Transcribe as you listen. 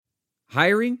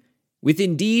Hiring? With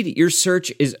Indeed, your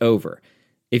search is over.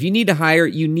 If you need to hire,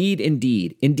 you need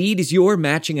Indeed. Indeed is your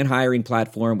matching and hiring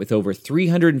platform with over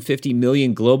 350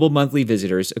 million global monthly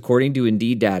visitors, according to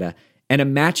Indeed data, and a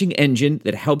matching engine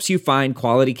that helps you find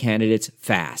quality candidates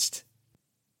fast.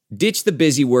 Ditch the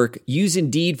busy work. Use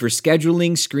Indeed for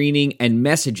scheduling, screening, and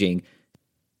messaging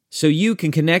so you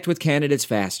can connect with candidates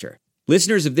faster.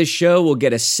 Listeners of this show will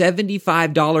get a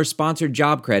 $75 sponsored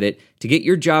job credit to get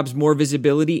your jobs more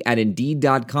visibility at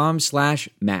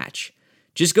Indeed.com/match.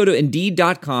 Just go to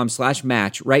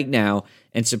Indeed.com/match right now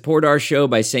and support our show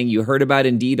by saying you heard about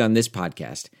Indeed on this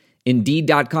podcast.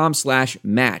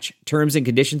 Indeed.com/match. Terms and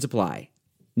conditions apply.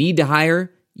 Need to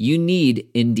hire? You need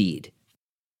Indeed.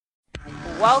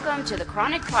 Welcome to the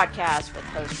Chronic Podcast with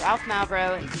host Ralph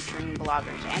Malbrough and featuring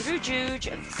bloggers Andrew Juge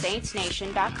of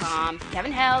TheSaintsNation.com,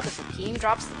 Kevin Held of The Team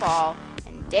Drops the Ball,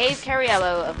 and Dave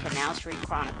Cariello of Canal Street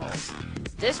Chronicles.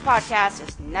 This podcast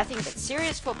is nothing but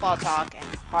serious football talk and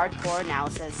hardcore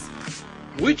analysis.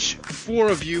 Which four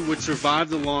of you would survive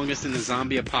the longest in the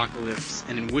zombie apocalypse,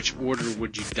 and in which order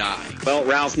would you die? Well,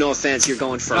 Ralph, no offense, you're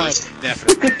going first. Oh,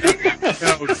 definitely.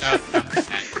 No.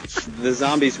 The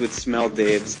zombies would smell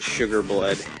Dave's sugar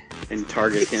blood and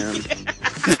target him.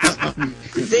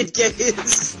 They'd get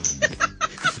his...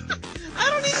 I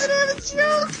don't even have a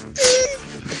joke, Dave.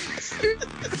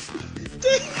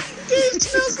 Dave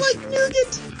smells like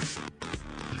nougat.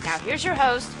 Now here's your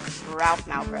host, Ralph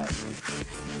Malbrough.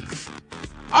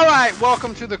 All right,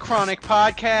 welcome to the Chronic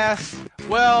Podcast.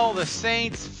 Well, the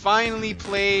Saints finally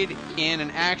played in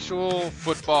an actual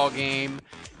football game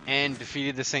and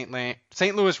defeated the St.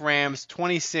 Louis Rams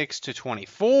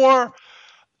 26-24.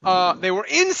 They were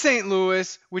in St.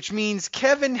 Louis, which means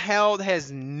Kevin Held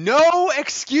has no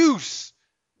excuse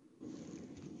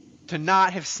to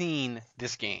not have seen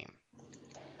this game.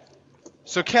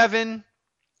 So, Kevin,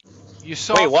 you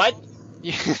saw... Wait, what?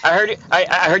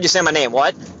 I heard you say my name.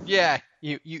 What? Yeah,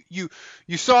 you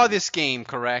saw this game,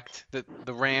 correct?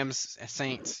 The Rams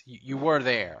Saints. You were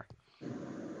there.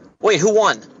 Wait, who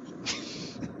won?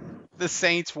 The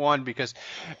Saints won because...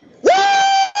 Woo!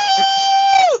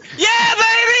 Yeah,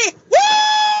 baby!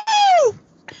 Woo!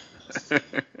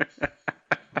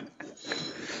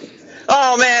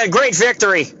 Oh man, great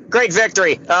victory! Great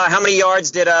victory. How many yards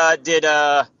did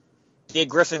Gryffindor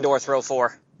throw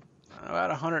for? About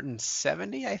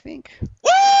 170, I think. Woo!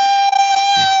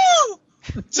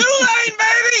 Tulane,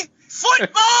 baby!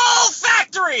 Football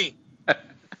factory!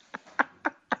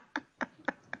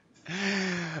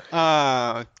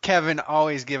 Kevin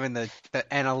always giving the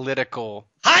analytical.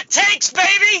 Hot takes,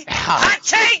 baby! Hot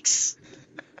takes!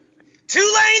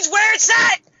 Tulane's where it's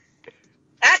at!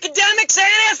 Academics and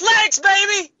athletics,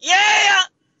 baby! Yeah!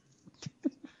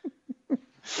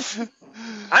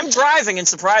 I'm driving and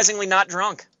surprisingly not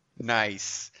drunk.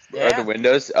 Nice. Yeah. Are the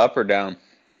windows up or down?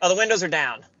 Oh, the windows are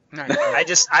down. Nice.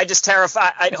 I just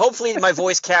terrified. Hopefully my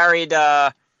voice carried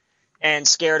and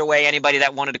scared away anybody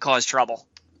that wanted to cause trouble.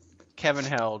 Kevin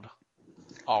Held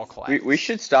all class. We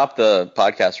should stop the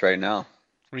podcast right now.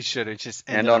 We should have just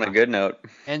end on a good note.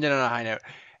 Ended on a high note.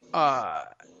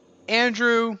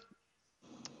 Andrew,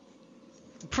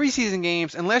 preseason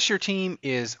games, unless your team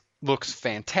looks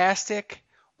fantastic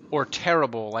or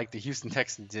terrible like the Houston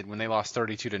Texans did when they lost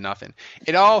 32-0,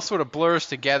 it all sort of blurs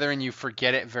together and you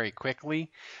forget it very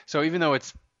quickly. So even though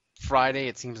it's Friday,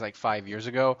 it seems like 5 years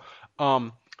ago.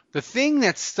 The thing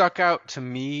that stuck out to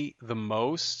me the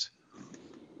most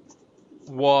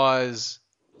was,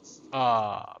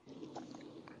 oh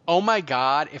my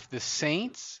God, if the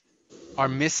Saints are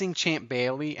missing Champ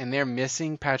Bailey and they're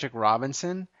missing Patrick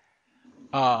Robinson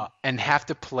and have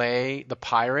to play the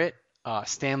Pirate,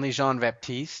 Stanley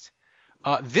Jean-Baptiste,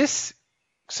 this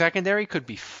secondary could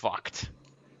be fucked.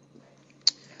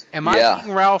 Am I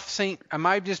being Ralph Saint? Am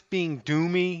I just being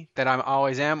doomy that I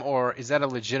always am, or is that a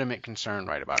legitimate concern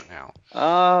right about now?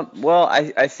 Well,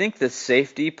 I think the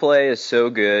safety play is so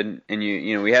good, and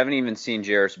you know we haven't even seen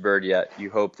Jairus Byrd yet. You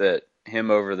hope that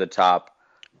him over the top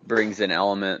brings an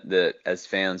element that, as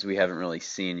fans, we haven't really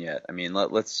seen yet. I mean,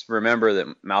 let's remember that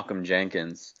Malcolm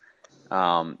Jenkins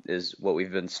is what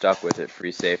we've been stuck with at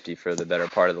free safety for the better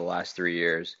part of the last 3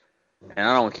 years. And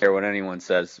I don't care what anyone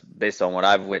says, based on what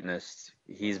I've witnessed,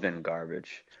 he's been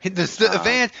garbage.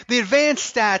 The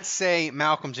advanced stats say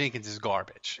Malcolm Jenkins is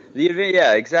garbage.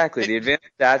 Yeah, exactly. The advanced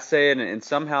stats say it, and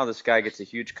somehow this guy gets a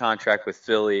huge contract with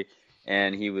Philly,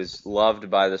 and he was loved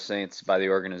by the Saints, by the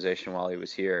organization while he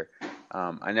was here.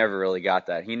 I never really got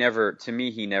that. He never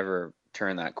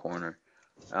turned that corner.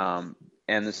 And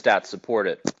the stats support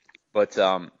it. But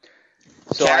so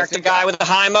character guy with a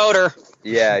high motor.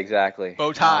 Yeah, exactly.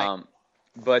 Bow tie.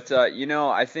 But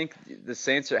I think the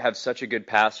Saints have such a good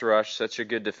pass rush, such a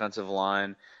good defensive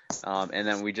line, and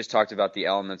then we just talked about the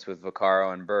elements with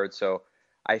Vaccaro and Bird. So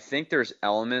I think there's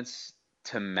elements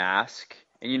to mask,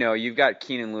 and you've got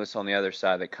Keenan Lewis on the other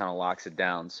side that kind of locks it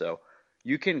down. So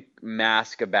you can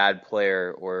mask a bad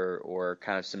player or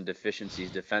kind of some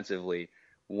deficiencies defensively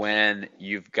when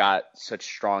you've got such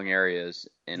strong areas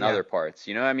in other parts.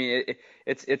 I mean,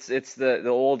 it's the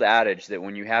old adage that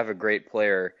when you have a great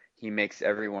player, he makes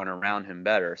everyone around him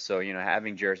better. So,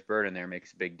 having Jairus Byrd in there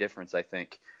makes a big difference, I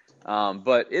think.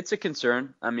 But it's a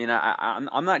concern. I mean,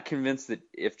 I'm not convinced that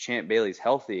if Champ Bailey's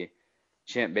healthy,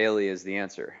 Champ Bailey is the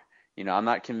answer. I'm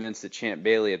not convinced that Champ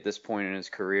Bailey at this point in his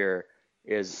career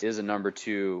is a number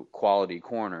 2 quality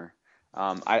corner.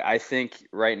 I think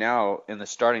right now in the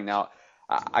starting now,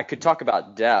 I could talk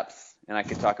about depth and I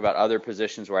could talk about other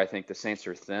positions where I think the Saints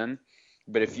are thin.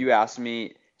 But if you ask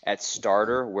me at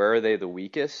starter, where are they the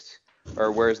weakest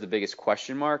or where's the biggest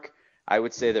question mark? I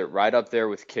would say that right up there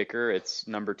with kicker, it's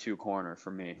number 2 corner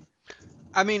for me.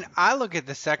 I mean, I look at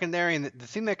the secondary, and the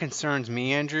thing that concerns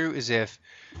me, Andrew, is if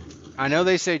I know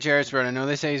they say Jairus Byrd, I know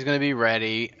they say he's going to be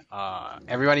ready.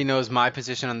 Everybody knows my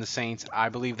position on the Saints. I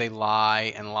believe they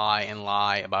lie and lie and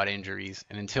lie about injuries,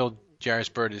 and until Jairus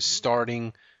Byrd is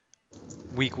starting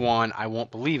week 1, I won't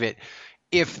believe it.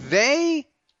 If they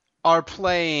are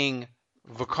playing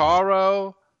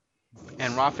Vaccaro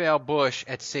and Rafael Bush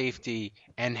at safety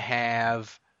and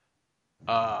have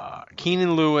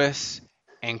Keenan Lewis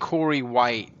and Corey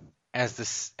White as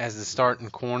the starting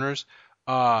corners,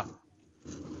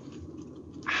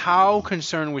 how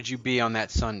concerned would you be on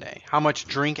that Sunday? How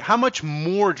much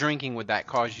more drinking would that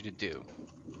cause you to do?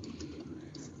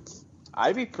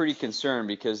 I'd be pretty concerned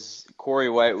because Corey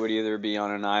White would either be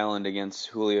on an island against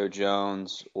Julio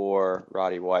Jones or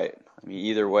Roddy White. I mean,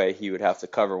 either way, he would have to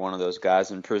cover one of those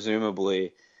guys, and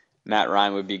presumably Matt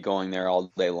Ryan would be going there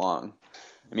all day long.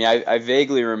 I mean, I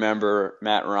vaguely remember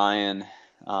Matt Ryan.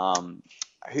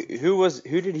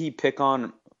 Who did he pick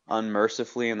on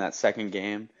unmercifully in that second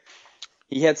game?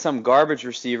 He had some garbage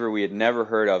receiver we had never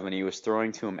heard of, and he was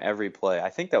throwing to him every play. I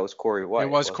think that was Corey White. It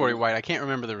was Corey White. I can't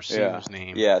remember the receiver's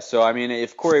name. Yeah, so, I mean,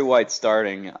 if Corey White's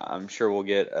starting, I'm sure we'll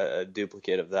get a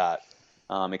duplicate of that,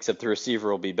 except the receiver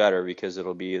will be better because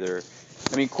it'll be either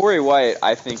 – I mean, Corey White,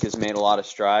 I think, has made a lot of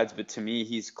strides, but to me,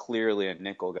 he's clearly a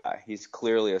nickel guy. He's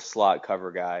clearly a slot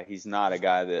cover guy. He's not a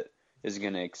guy that is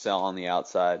going to excel on the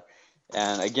outside.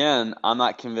 And, again, I'm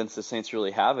not convinced the Saints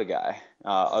really have a guy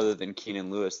other than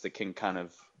Keenan Lewis that can kind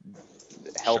of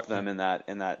help them in that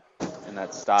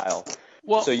style.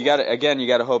 Well, so you got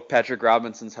to hope Patrick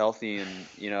Robinson's healthy, and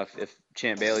if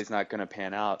Champ Bailey's not going to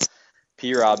pan out,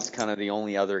 P-Rob's kind of the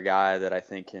only other guy that I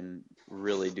think can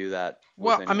really do that.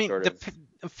 Well, I mean,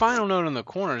 the final note on the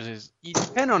corners is you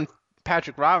depend on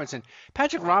Patrick Robinson.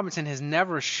 Patrick Robinson has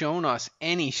never shown us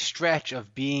any stretch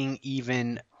of being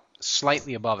even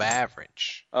slightly above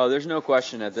average. Oh, there's no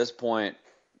question at this point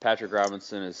Patrick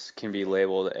Robinson can be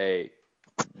labeled a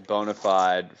bona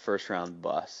fide first-round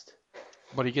bust.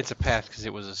 But he gets a pass because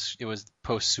it was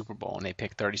post Super Bowl and they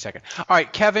picked 32nd. All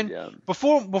right, Kevin. Yeah.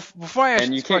 Before I ask,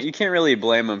 and you can't really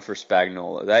blame him for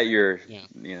Spagnuolo.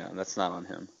 That's not on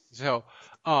him. So,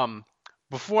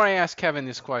 before I ask Kevin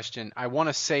this question, I want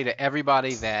to say to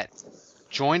everybody that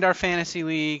joined our fantasy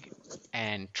league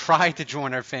and tried to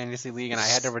join our fantasy league, and I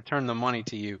had to return the money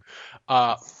to you.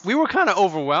 We were kind of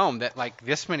overwhelmed that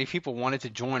this many people wanted to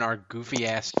join our goofy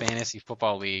ass fantasy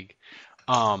football league.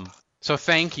 So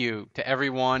thank you to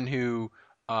everyone who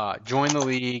joined the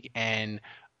league and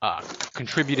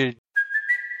contributed.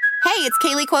 Hey, it's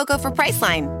Kaylee Cuoco for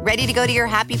Priceline. Ready to go to your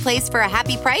happy place for a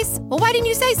happy price? Well, why didn't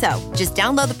you say so? Just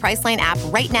download the Priceline app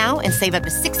right now and save up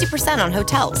to 60% on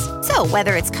hotels. So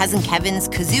whether it's Cousin Kevin's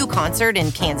Kazoo Concert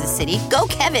in Kansas City, go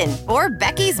Kevin, or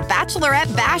Becky's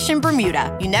Bachelorette Bash in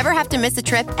Bermuda, you never have to miss a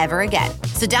trip ever again.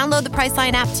 So download the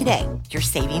Priceline app today. Your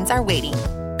savings are waiting.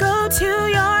 Go to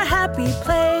your happy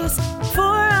place for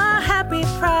a happy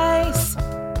price.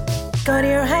 Go to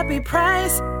your happy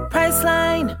price,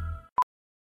 Priceline.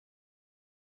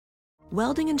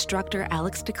 Welding instructor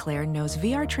Alex DeClaire knows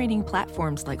VR training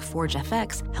platforms like Forge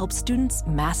FX help students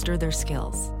master their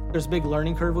skills. There's a big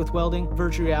learning curve with welding.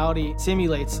 Virtual reality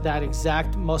simulates that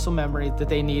exact muscle memory that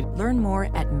they need. Learn more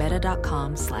at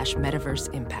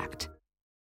meta.com/metaverseimpact.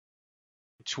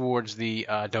 Towards the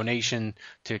donation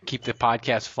to keep the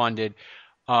podcast funded.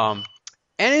 And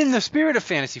in the spirit of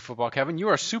fantasy football, Kevin, you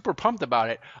are super pumped about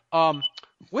it.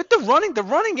 With the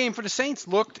running game for the Saints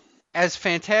looked as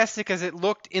fantastic as it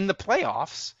looked in the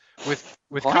playoffs with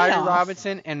Kyrie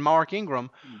Robinson and Mark Ingram.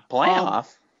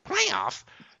 Playoff.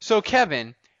 So,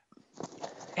 Kevin,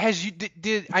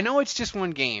 did I know it's just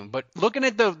one game, but looking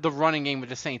at the running game with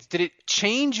the Saints, did it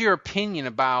change your opinion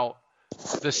about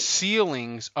the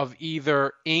ceilings of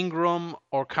either Ingram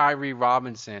or Kyrie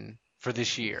Robinson for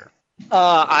this year?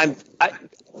 I'm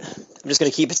just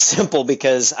going to keep it simple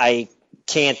because I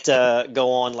can't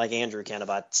go on like Andrew can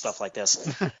about stuff like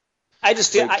this. I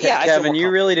just feel, Kevin, you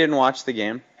really didn't watch the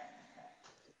game?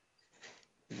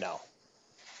 No.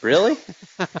 Really?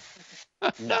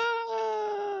 No.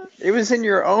 It was in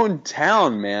your own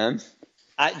town, man.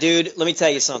 Dude, let me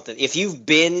tell you something. If you've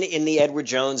been in the Edward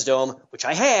Jones Dome, which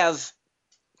I have,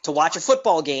 to watch a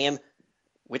football game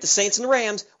with the Saints and the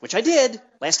Rams, which I did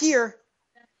last year,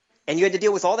 and you had to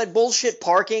deal with all that bullshit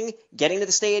parking, getting to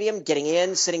the stadium, getting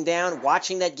in, sitting down,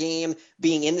 watching that game,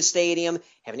 being in the stadium,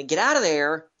 having to get out of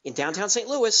there in downtown St.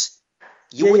 Louis.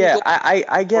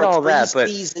 I get all that, but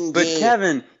game.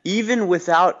 Kevin, even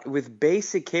without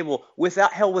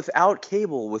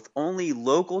cable, with only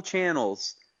local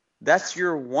channels, that's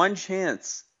your one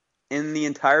chance in the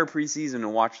entire preseason to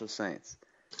watch the Saints.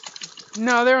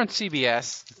 No, they're on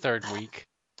CBS the third week.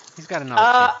 He's got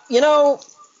another.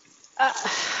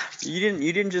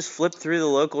 You didn't just flip through the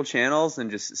local channels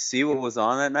and just see what was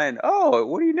on that night. And, oh,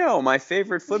 what do you know? My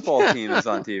favorite football team is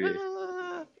on TV.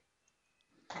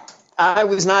 I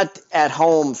was not at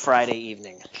home Friday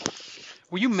evening.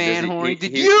 Were you man-whoring?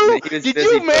 He was busy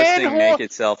posting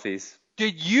naked selfies.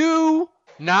 Did you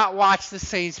not watch the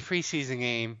Saints preseason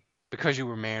game because you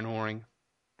were man-whoring?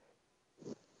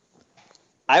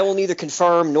 I will neither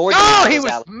confirm nor deny. Oh, he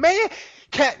was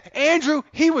Andrew,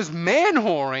 he was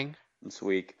man-whoring this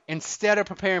week instead of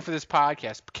preparing for this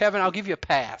podcast. Kevin, I'll give you a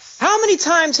pass. How many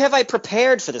times have I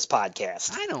prepared for this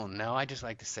podcast? I don't know. I just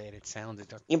like to say it. It sounded.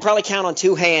 You can probably count on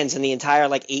two hands in the entire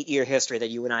 8-year history that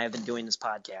you and I have been doing this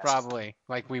podcast. Probably.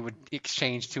 Like we would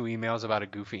exchange 2 emails about a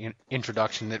goofy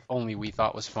introduction that only we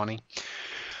thought was funny.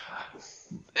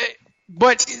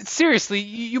 But seriously,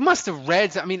 you must have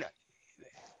read. I mean,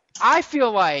 I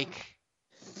feel like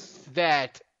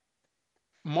that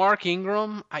Mark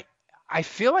Ingram, I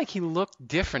feel like he looked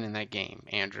different in that game,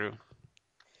 Andrew.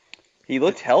 He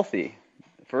looked healthy,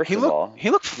 first of all.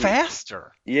 He looked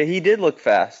faster. Yeah, he did look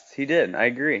fast. He did. I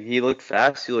agree. He looked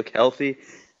fast. He looked healthy.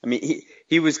 I mean,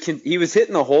 he was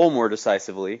hitting the hole more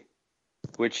decisively,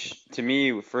 which to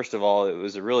me, first of all, it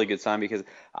was a really good sign because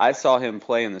I saw him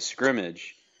play in the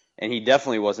scrimmage, and he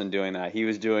definitely wasn't doing that. He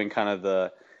was doing kind of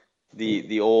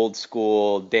the old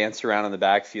school dance around in the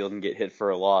backfield and get hit for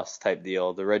a loss type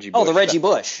deal, the Reggie Bush. Oh, the Reggie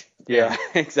Bush. Yeah,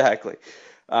 exactly.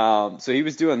 So he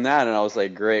was doing that, and I was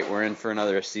like, great, we're in for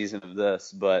another season of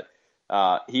this. But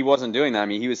he wasn't doing that. I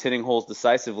mean, he was hitting holes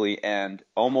decisively, and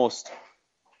almost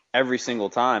every single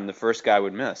time the first guy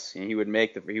would miss. He would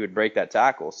break that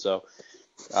tackle. So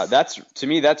to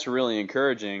me, that's really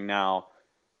encouraging. Now,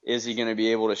 is he going to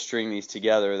be able to string these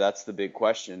together? That's the big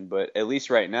question. But at least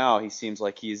right now, he seems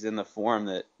like he's in the form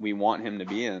that we want him to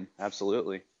be in.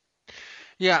 Absolutely.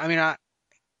 Yeah, I mean,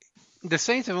 the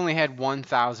Saints have only had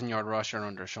 1,000-yard rusher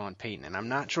under Sean Payton, and I'm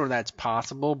not sure that's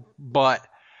possible, but...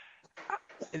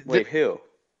 Wait, who?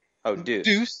 Oh,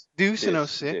 Deuce. Deuce in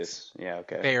 06. Deuce. Yeah,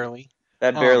 okay. Barely.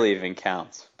 That barely even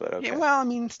counts, but okay. Yeah, well, I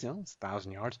mean, still, it's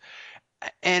 1,000 yards.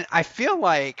 And I feel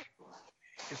like,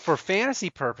 for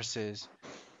fantasy purposes...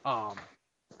 Are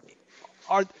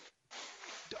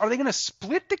they going to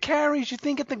split the carries, you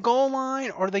think, at the goal line?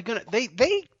 Or are they going to they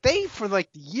for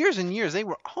years and years, they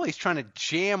were always trying to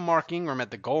jam Mark Ingram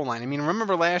at the goal line. I mean,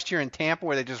 remember last year in Tampa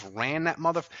where they just ran that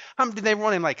did they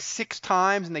run him 6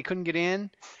 times and they couldn't get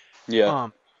in? Yeah.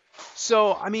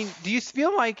 So, I mean, do you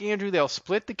feel like, Andrew, they'll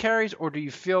split the carries, or do you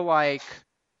feel like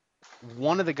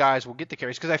one of the guys will get the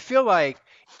carries? Because I feel like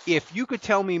if you could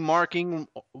tell me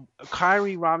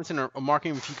Kyrie Robinson or Mark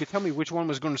Ingram, if you could tell me which one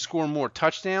was going to score more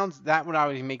touchdowns, that would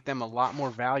obviously make them a lot more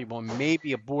valuable and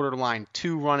maybe a borderline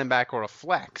 2 running back or a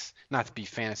flex, not to be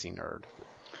fantasy nerd.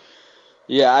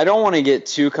 Yeah, I don't want to get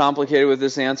too complicated with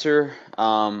this answer.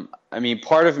 I mean,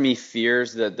 part of me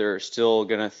fears that they're still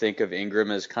going to think of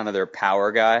Ingram as kind of their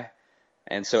power guy.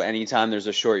 And so anytime there's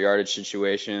a short yardage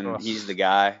situation, he's the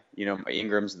guy.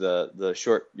 Ingram's the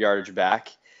short yardage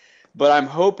back. But I'm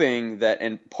hoping that,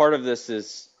 and part of this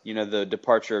is, the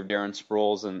departure of Darren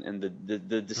Sproles and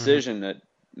the decision that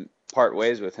part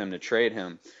ways with him to trade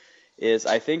him, is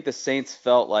I think the Saints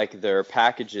felt like their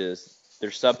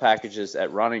sub-packages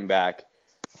at running back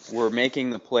were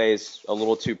making the plays a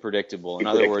little too predictable. In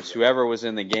other words, whoever was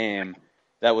in the game,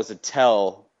 that was a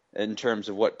tell in terms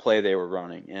of what play they were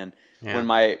running. And when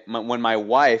my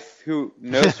wife, who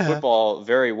knows football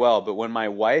very well, but when my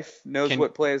wife knows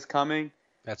what play is coming,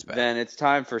 that's bad. Then it's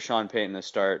time for Sean Payton to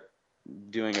start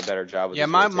doing a better job with Yeah,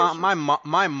 his my rotation.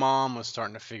 my mom was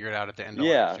starting to figure it out at the end of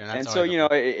last year. And so,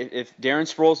 if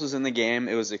Darren Sproles was in the game,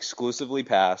 it was exclusively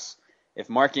pass. If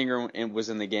Mark Ingram was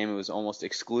in the game, it was almost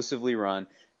exclusively run.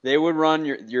 They would run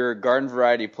your garden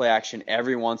variety play action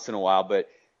every once in a while, but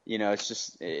it's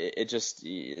just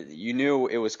you knew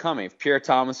it was coming. If Pierre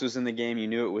Thomas was in the game, you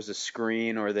knew it was a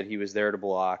screen or that he was there to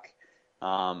block.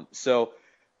 So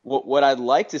what I'd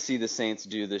like to see the Saints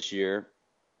do this year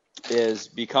is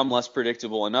become less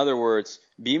predictable. In other words,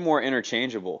 be more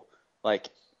interchangeable. Like,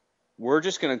 we're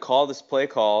just going to call this play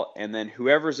call, and then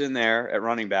whoever's in there at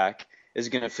running back is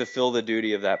going to fulfill the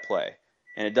duty of that play.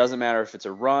 And it doesn't matter if it's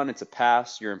a run, it's a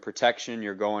pass, you're in protection,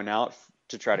 you're going out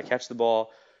to try to catch the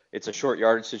ball, it's a short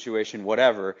yardage situation,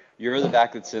 whatever. You're the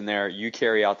back that's in there, you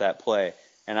carry out that play.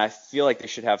 And I feel like they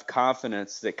should have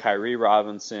confidence that Kyrie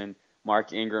Robinson,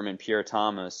 Mark Ingram, and Pierre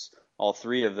Thomas, all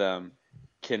three of them,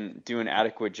 can do an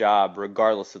adequate job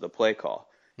regardless of the play call.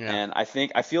 Yeah. And I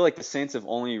feel like the Saints have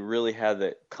only really had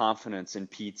the confidence in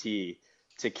PT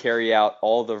to carry out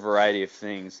all the variety of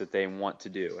things that they want to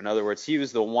do. In other words, he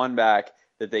was the one back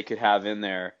that they could have in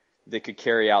there that could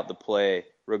carry out the play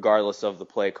regardless of the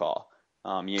play call.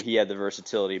 He had the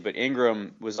versatility, but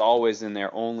Ingram was always in there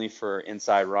only for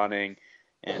inside running,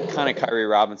 and kind of Kyrie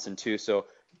Robinson too. So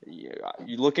you're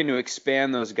looking to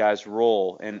expand those guys'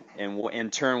 role, and in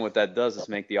turn, what that does is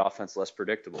make the offense less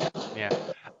predictable. Yeah.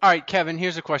 All right, Kevin,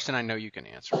 here's a question I know you can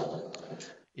answer,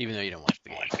 even though you don't watch the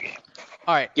game.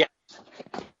 All right. Yeah.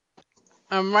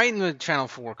 I'm writing the Channel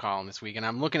 4 column this week, and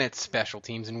I'm looking at special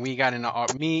teams, and we got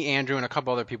into me, Andrew, and a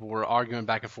couple other people were arguing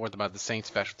back and forth about the Saints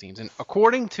special teams. And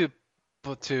according to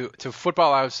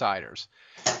Football Outsiders,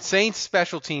 Saints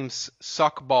special teams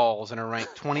suck balls and are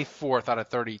ranked 24th out of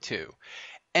 32.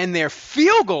 And their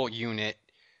field goal unit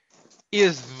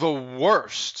is the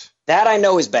worst. That I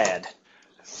know is bad.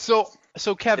 So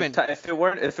Kevin, if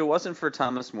it wasn't for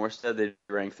Thomas Morstead, they'd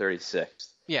rank 36th.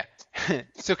 Yeah.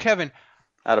 So Kevin,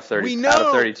 out of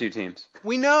 32 teams.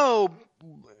 We know,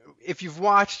 if you've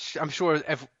watched, I'm sure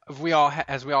if we all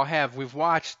have, we've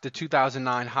watched the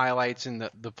 2009 highlights and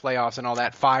the playoffs and all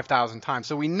that 5,000 times.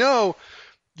 So we know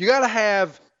you got to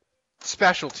have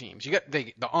special teams. You got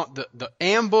the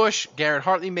ambush, Garrett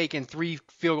Hartley making 3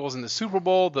 field goals in the Super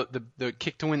Bowl, the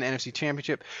kick to win the NFC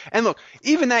Championship. And look,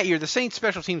 even that year, the Saints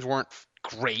special teams weren't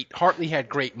great. Hartley had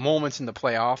great moments in the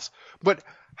playoffs, but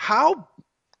how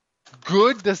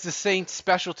good does the Saints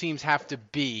special teams have to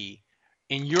be,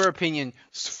 in your opinion,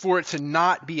 for it to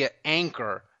not be an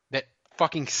anchor that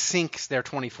fucking sinks their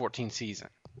 2014 season?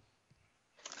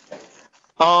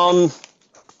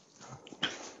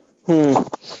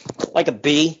 Like a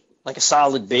B, like a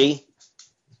solid B.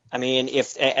 I mean,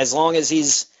 as long as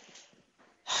he's,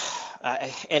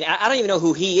 and I don't even know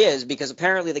who he is, because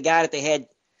apparently the guy that they had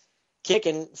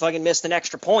kicking fucking missed an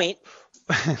extra point.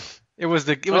 He was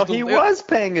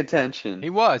paying attention. He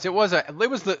was. It's a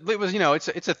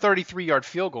 33-yard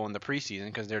field goal in the preseason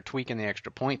because they're tweaking the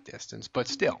extra point distance, but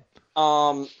still.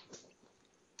 But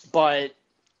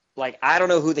like, I don't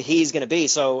know who he's going to be.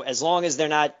 So as long as they're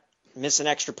not missing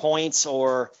extra points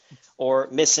or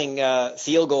missing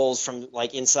field goals from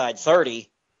like inside 30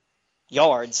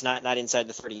 yards, not inside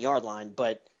the 30-yard line,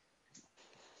 but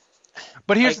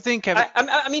here's the thing, Kevin.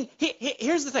 I mean,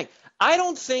 here's the thing. I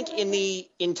don't think in the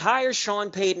entire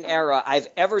Sean Payton era I've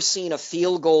ever seen a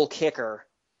field goal kicker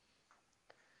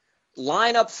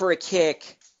line up for a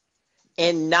kick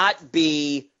and not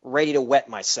be ready to wet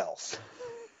myself.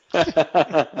 In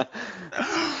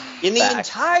the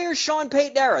entire Sean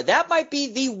Payton era, that might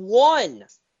be the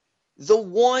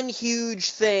one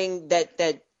huge thing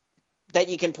that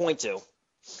you can point to.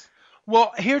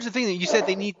 Well, here's the thing that you said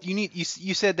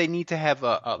you said they need to have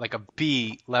a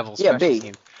B level special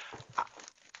team.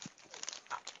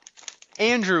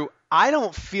 Andrew, I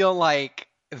don't feel like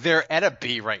they're at a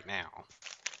B right now.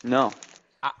 No.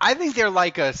 I think they're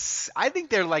like a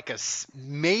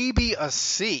maybe a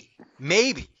C,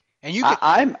 maybe. And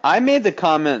I made the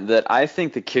comment that I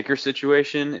think the kicker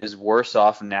situation is worse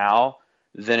off now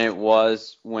than it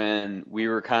was when we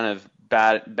were kind of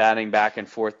batting back and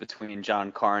forth between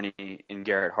John Carney and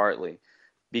Garrett Hartley.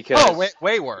 Because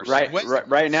way worse.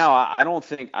 Right now, I don't.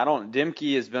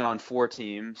 Dimke has been on 4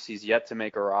 teams. He's yet to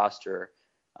make a roster.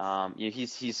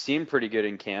 He's seemed pretty good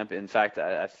in camp. In fact,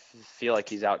 I feel like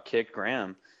he's outkicked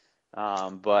Graham.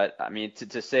 But I mean,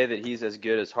 to say that he's as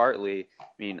good as Hartley, I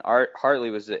mean, Hartley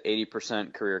was an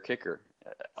 80% career kicker,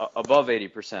 above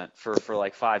 80% for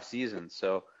like 5 seasons.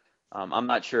 So I'm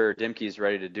not sure Dimke's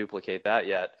ready to duplicate that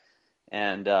yet.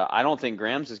 And I don't think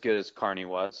Graham's as good as Carney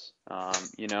was.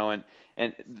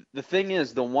 And the thing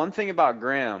is, the one thing about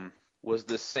Graham was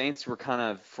the Saints were kind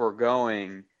of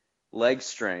foregoing leg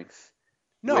strength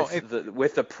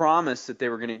with the promise that they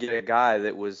were going to get a guy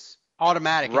that was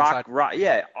automatic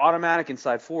automatic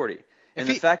inside 40. And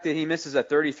the fact that he misses a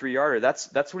 33-yarder,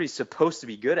 that's what he's supposed to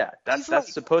be good at. That's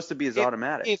supposed to be his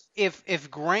automatic. If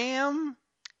Graham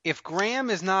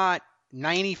is not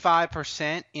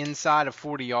 95% inside of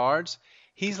 40 yards,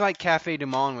 he's like Cafe Du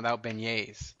Monde without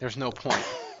beignets. There's no point.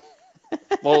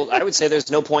 Well, I would say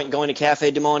there's no point in going to Cafe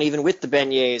Du Monde even with the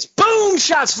beignets. Boom!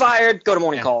 Shots fired. Go to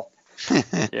Morning Call.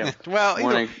 Yeah.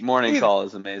 Well, morning call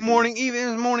is amazing.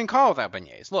 Morning call without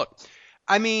beignets. Look,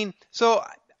 I mean, so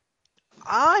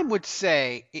I would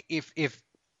say if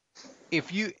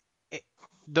you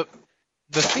the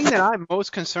thing that I'm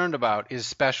most concerned about is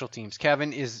special teams.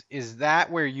 Kevin, is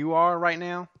that where you are right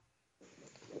now?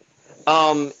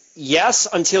 Yes,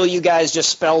 until you guys just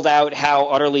spelled out how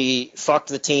utterly fucked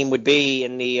the team would be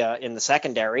in the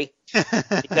secondary.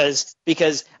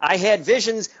 because I had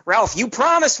visions. Ralph, you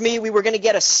promised me we were going to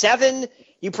get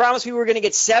You promised we were going to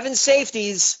get 7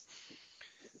 safeties.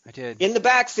 I did. In the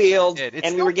backfield,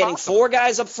 and we were getting 4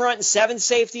 guys up front and 7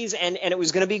 safeties, and it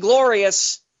was going to be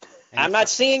glorious. I'm not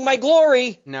seeing my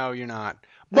glory. No, you're not.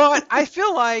 But I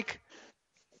feel like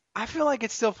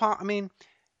it's still. I mean,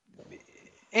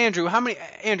 Andrew, how many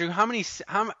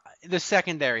the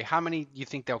secondary? How many do you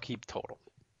think they'll keep total?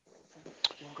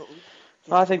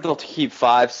 Well, I think they'll keep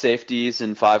 5 safeties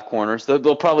and 5 corners.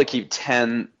 They'll probably keep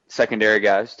 10 secondary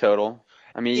guys total.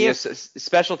 I mean,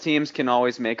 special teams can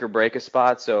always make or break a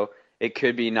spot, so it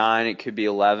could be 9, it could be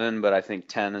 11, but I think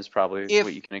 10 is probably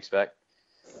what you can expect.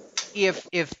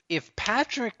 If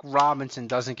Patrick Robinson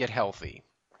doesn't get healthy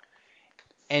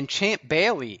and Champ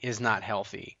Bailey is not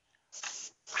healthy,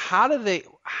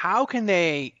 how can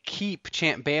they keep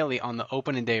Champ Bailey on the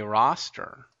opening day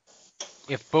roster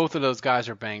if both of those guys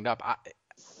are banged up?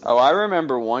 I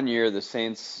remember one year the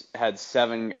Saints had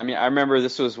 7. I mean, I remember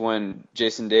this was when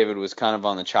Jason David was kind of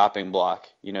on the chopping block,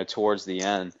 towards the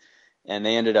end, and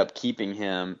they ended up keeping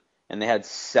him, and they had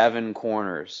 7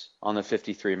 corners on the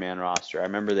 53-man roster. I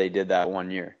remember they did that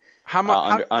one year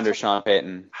under Sean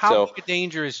Payton. How big a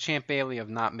danger is Champ Bailey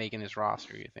of not making his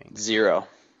roster, you think? 0.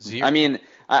 I mean,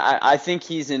 I think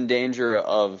he's in danger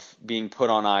of being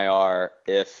put on IR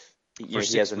if he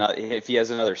has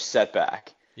another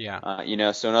setback.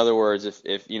 Yeah. So in other words,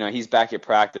 if he's back at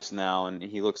practice now and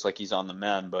he looks like he's on the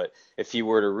mend, but if he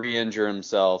were to re-injure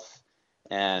himself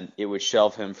and it would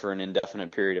shelve him for an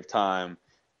indefinite period of time,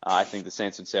 I think the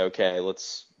Saints would say, okay,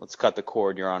 let's cut the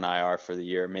cord. You're on IR for the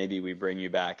year. Maybe we bring you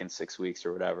back in 6 weeks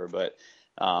or whatever. But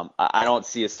I don't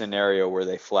see a scenario where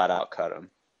they flat out cut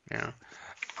him. Yeah.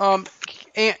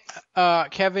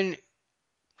 Kevin,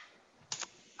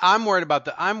 I'm worried about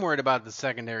the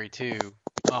secondary too.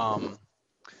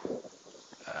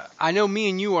 I know me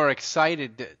and you are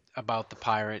excited about the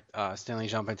Pirate Stanley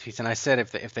Jean-Baptiste, and I said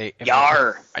if they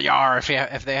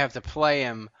have to play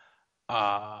him,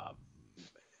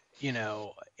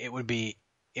 it would be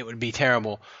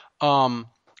terrible.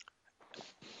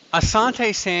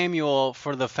 Asante Samuel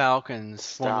for the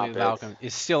Falcons, formerly the Falcons,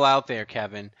 is still out there,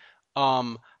 Kevin.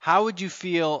 How would you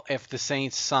feel if the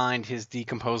Saints signed his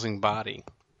decomposing body?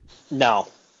 No.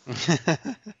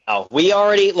 No. We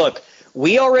already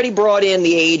brought in an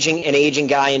aging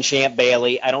guy in Champ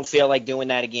Bailey. I don't feel like doing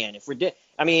that again. If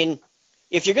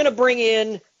you're going to bring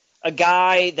in a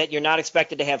guy that you're not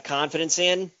expected to have confidence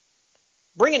in,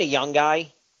 bring in a young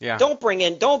guy. Yeah. Don't bring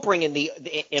in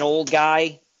an old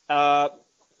guy. I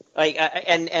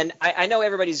know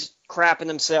everybody's crapping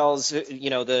themselves,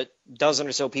 the dozen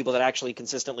or so people that actually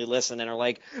consistently listen and are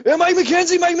like, Mike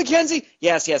McKenzie.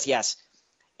 Yes.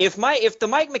 If the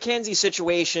Mike McKenzie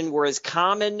situation were as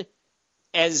common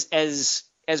as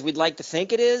we'd like to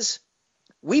think it is,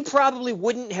 we probably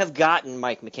wouldn't have gotten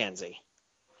Mike McKenzie.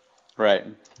 Right.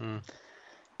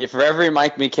 If for every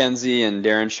Mike McKenzie and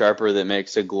Darren Sharper that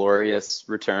makes a glorious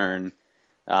return,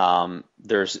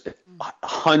 there's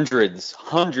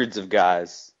hundreds of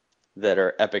guys that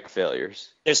are epic failures.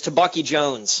 There's Tabucky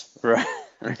Jones. Right.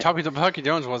 Tabucky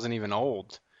Jones wasn't even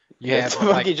old. Yeah,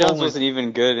 Tabucky Jones wasn't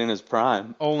even good in his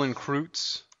prime. Olin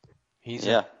Kreutz. He's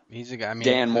a guy. I mean,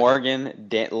 Dan Morgan.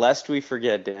 Lest we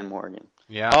forget Dan Morgan.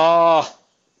 Yeah. Oh.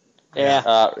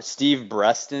 Yeah. Steve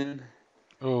Breston.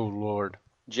 Oh, Lord.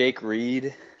 Jake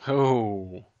Reed.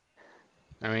 Oh.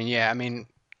 I mean,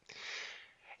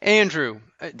 Andrew.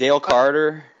 Dale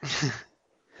Carter.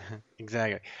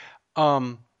 Exactly.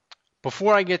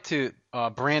 Before I get to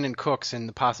Brandon Cooks and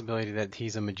the possibility that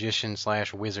he's a magician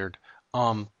 / wizard,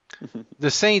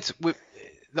 the Saints, the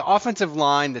offensive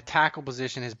line, the tackle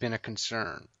position has been a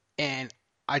concern. And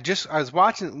I was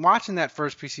watching that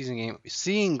first preseason game,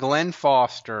 seeing Glenn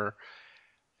Foster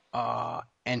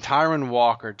and Tyron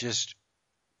Walker just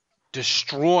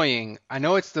destroying. I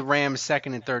know it's the Rams'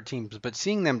 second and third teams, but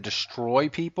seeing them destroy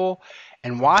people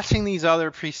and watching these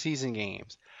other preseason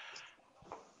games,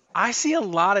 I see a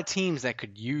lot of teams that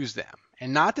could use them.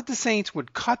 And not that the Saints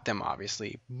would cut them,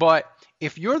 obviously, but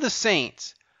if you're the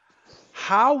Saints,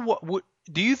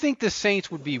 do you think the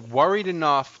Saints would be worried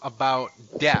enough about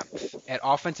depth at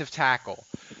offensive tackle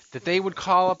that they would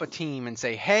call up a team and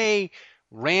say, hey,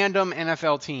 random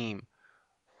NFL team,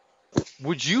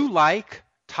 would you like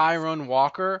Tyron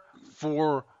Walker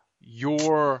for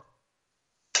your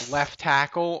left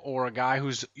tackle, or a guy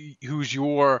who's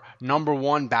your number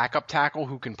one backup tackle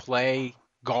who can play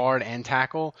guard and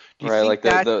tackle? Do you think like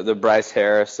the Bryce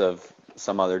Harris of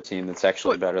some other team that's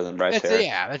actually better than Bryce Harris.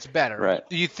 Yeah, that's better. Right.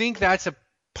 Do you think that's a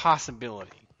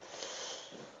possibility?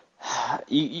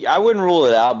 I wouldn't rule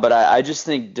it out, but I just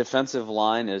think defensive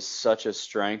line is such a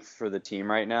strength for the team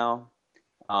right now.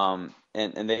 And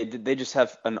they just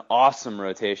have an awesome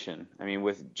rotation. I mean,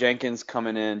 with Jenkins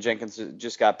coming in, Jenkins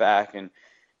just got back, and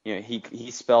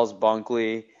he spells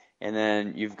Bunkley, and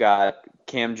then you've got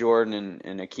Cam Jordan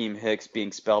and Akeem Hicks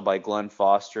being spelled by Glenn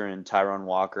Foster and Tyron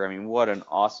Walker. I mean, what an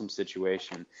awesome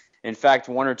situation. In fact,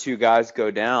 one or two guys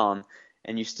go down,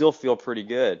 and you still feel pretty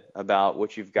good about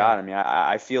what you've got. I mean,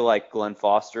 I feel like Glenn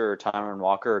Foster or Tyron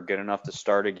Walker are good enough to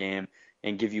start a game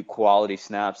and give you quality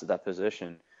snaps at that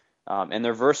position. And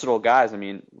they're versatile guys. I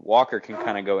mean, Walker can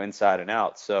kind of go inside and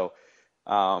out. So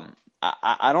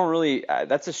I don't really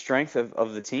that's a strength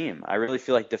of the team. I really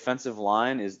feel like defensive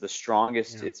line is the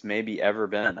strongest it's maybe ever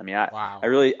been. I mean, I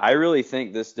really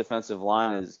think this defensive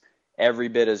line is every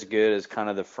bit as good as kind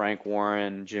of the Frank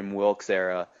Warren, Jim Wilkes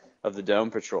era of the Dome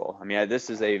Patrol. I mean, this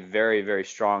is a very, very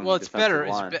strong defensive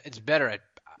line. It's better at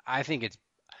I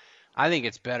think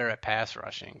it's better at pass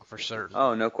rushing for certain.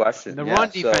 Oh, no question. The run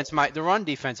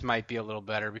defense might be a little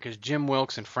better because Jim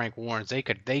Wilkes and Frank Warren, they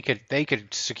could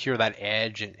secure that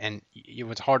edge, and it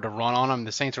was hard to run on them.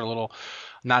 The Saints are a little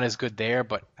not as good there,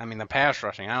 but I mean the pass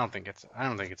rushing, I don't think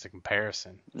it's a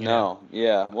comparison. No,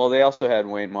 yeah. Well, they also had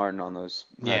Wayne Martin on those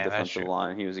defensive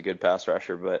line. He was a good pass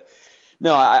rusher, but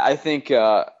no, I think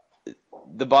the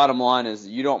bottom line is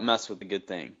you don't mess with the good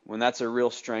thing. When that's a real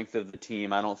strength of the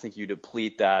team, I don't think you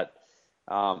deplete that.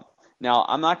 Now,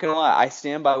 I'm not going to lie. I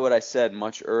stand by what I said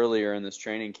much earlier in this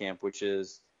training camp, which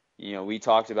is, we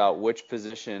talked about which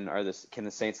position can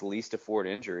the Saints least afford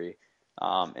injury.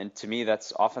 And to me,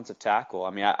 that's offensive tackle. I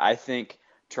mean, I think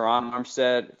Teron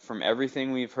Armstead, from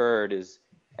everything we've heard, is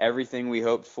everything we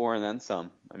hoped for and then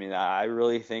some. I mean, I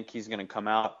really think he's going to come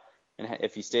out, and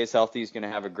if he stays healthy, he's going to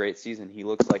have a great season. He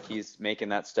looks like he's making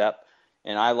that step.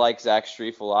 And I like Zach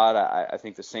Strief a lot. I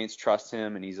think the Saints trust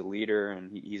him, and he's a leader,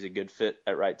 and he's a good fit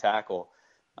at right tackle.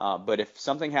 But if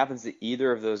something happens to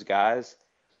either of those guys,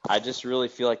 I just really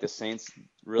feel like the Saints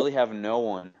really have no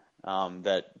one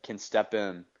that can step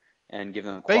in and give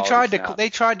them quality snaps. They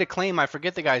tried to claim, I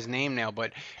forget the guy's name now,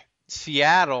 but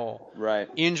Seattle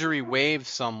injury waived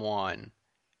someone,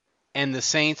 and the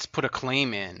Saints put a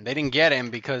claim in. They didn't get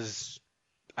him because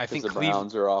I think the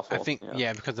Browns are awful. I think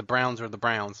because the Browns are the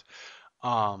Browns.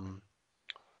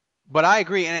 But I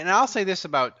agree, and I'll say this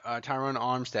about Tyron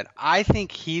Armstead. I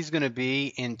think he's going to be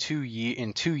in 2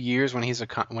 years when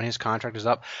his contract is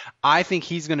up. I think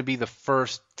he's going to be the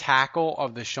first tackle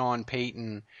of the Sean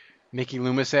Payton, Mickey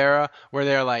Loomis era, where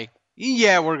they're like,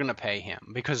 yeah, we're going to pay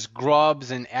him because Grubbs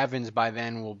and Evans by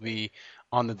then will be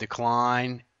on the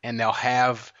decline, and they'll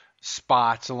have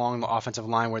spots along the offensive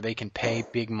line where they can pay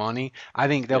big money. I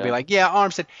think they'll be like, yeah,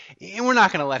 Armstead, we're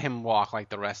not going to let him walk like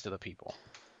the rest of the people.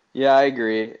 Yeah, I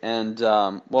agree. And,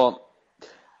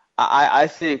 I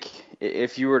think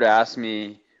if you were to ask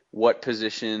me what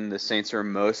position the Saints are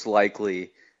most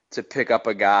likely to pick up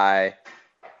a guy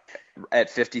at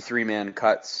 53-man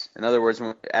cuts, in other words,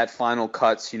 at final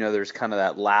cuts, there's kind of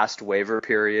that last waiver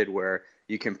period where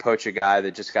you can poach a guy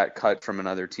that just got cut from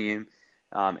another team.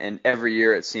 And every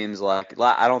year it seems like,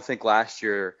 I don't think last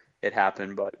year it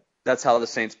happened, but that's how the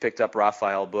Saints picked up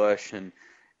Raphael Bush. And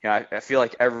I feel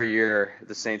like every year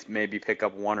the Saints maybe pick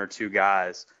up one or two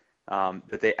guys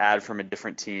that they add from a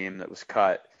different team that was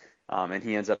cut, and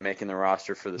he ends up making the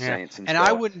roster for the Saints. And so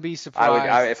I wouldn't be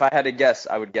surprised. If I had to guess,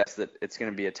 I would guess that it's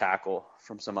going to be a tackle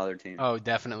from some other team. Oh,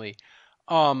 definitely.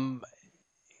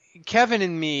 Kevin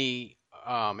and me,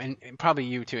 and probably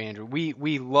you too, Andrew,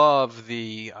 we love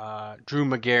the Drew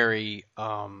Magary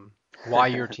Why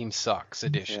Your Team Sucks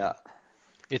edition. Yeah.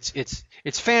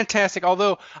 It's fantastic.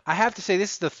 Although I have to say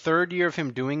this is the third year of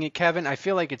him doing it, Kevin. I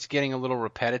feel like it's getting a little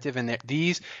repetitive, and that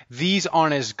these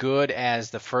aren't as good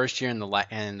as the first year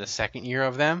and the second year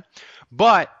of them.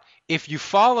 But if you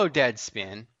follow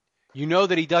Deadspin, you know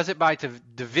that he does it by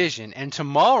division, and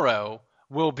tomorrow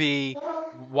will be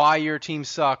Why Your Team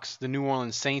Sucks, the New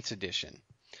Orleans Saints edition.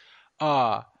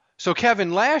 So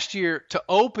Kevin, last year to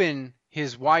open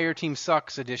his Why Your Team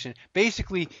Sucks edition,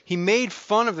 basically he made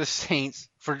fun of the Saints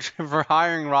for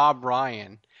hiring Rob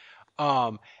Ryan.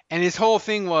 And his whole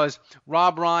thing was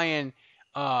Rob Ryan,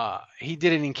 he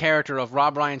did it in character of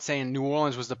Rob Ryan saying New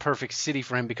Orleans was the perfect city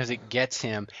for him because it gets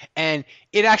him. And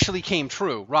it actually came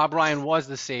true. Rob Ryan was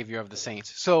the savior of the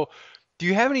Saints. So do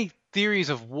you have any theories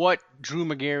of what Drew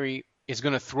Magary is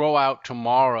going to throw out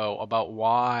tomorrow about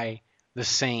why the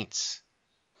Saints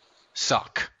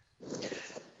suck?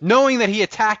 Knowing that he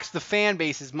attacks the fan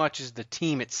base as much as the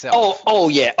team itself. Oh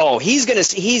yeah. Oh, he's gonna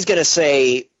accuse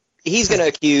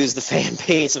the fan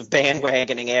base of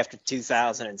bandwagoning after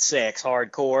 2006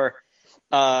 hardcore.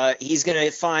 He's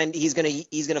gonna find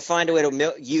a way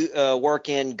to work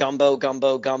in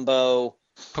gumbo,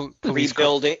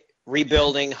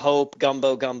 rebuilding, hope,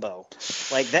 gumbo.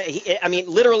 Like that. I mean,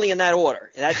 literally in that order.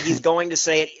 That he's going to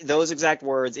say it, those exact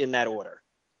words in that order.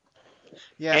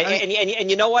 Yeah, and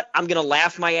you know what? I'm gonna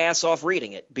laugh my ass off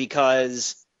reading it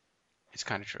because it's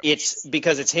kind of true. It's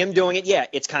because it's him doing it. Yeah,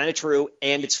 it's kind of true,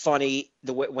 and it's funny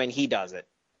when he does it.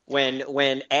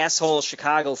 When asshole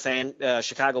Chicago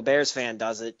Bears fan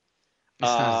does it,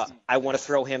 I want to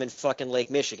throw him in fucking Lake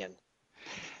Michigan.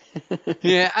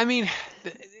 Yeah, I mean,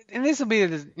 and this will be a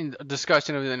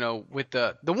discussion of with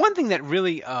the one thing that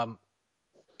really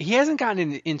he hasn't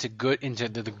gotten into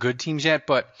the good teams yet,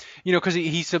 but because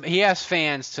he asks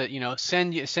fans to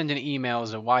send an email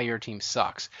as to why your team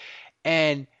sucks,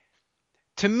 and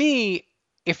to me,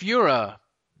 if you're a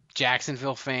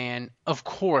Jacksonville fan, of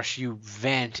course you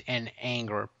vent and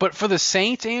anger, but for the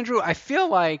Saints, Andrew, I feel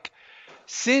like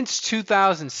since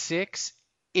 2006,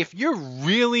 if you're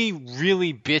really,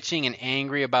 really bitching and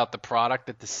angry about the product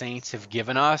that the Saints have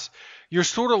given us, you're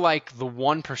sort of like the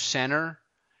 1%er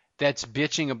that's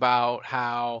bitching about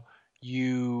how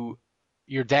your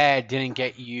dad didn't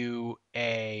get you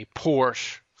a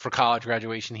Porsche for college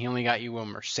graduation. He only got you a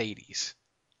Mercedes.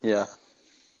 Yeah.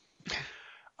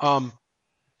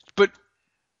 But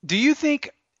do you think,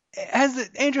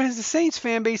 Andrew, has the Saints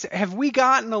fan base, have we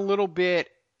gotten a little bit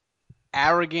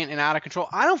arrogant and out of control?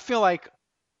 I don't feel like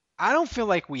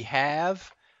we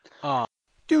have.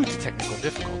 Due to technical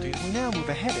difficulties, we now move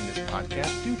ahead in this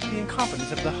podcast due to the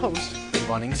incompetence of the host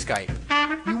running Skype.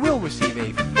 You will receive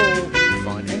a full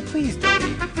refund, and please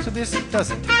donate so this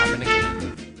doesn't happen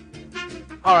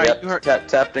again. All right. Yep,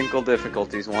 technical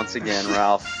difficulties once again,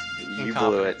 Ralph. You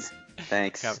blew it.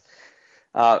 Thanks. Yep.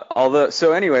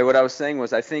 Anyway, what I was saying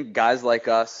was I think guys like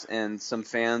us and some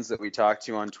fans that we talk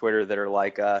to on Twitter that are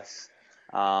like us,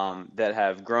 that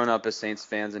have grown up as Saints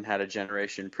fans and had a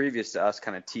generation previous to us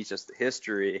kind of teach us the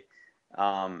history.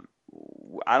 I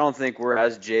don't think we're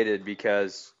as jaded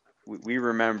because we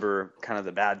remember kind of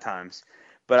the bad times.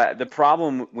 But the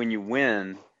problem when you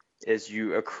win is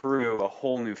you accrue a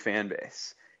whole new fan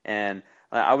base. And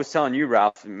I was telling you,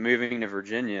 Ralph, moving to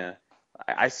Virginia,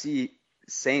 I see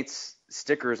Saints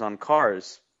stickers on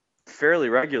cars fairly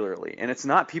regularly, and it's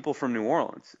not people from New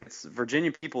Orleans. It's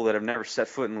Virginia people that have never set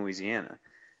foot in Louisiana.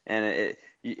 And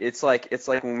it's like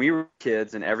when we were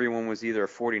kids and everyone was either a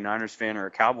 49ers fan or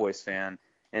a Cowboys fan,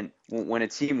 and when a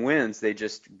team wins, they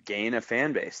just gain a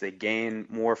fan base. They gain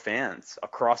more fans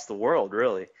across the world,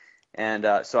 really.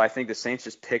 And so I think the Saints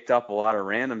just picked up a lot of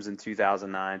randoms in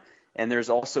 2009, and there's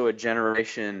also a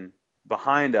generation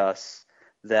behind us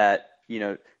that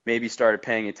maybe started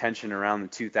paying attention around the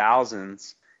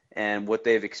 2000s, and what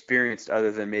they've experienced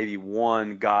other than maybe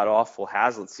one god-awful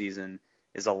Hazlitt season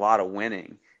is a lot of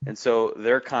winning. And so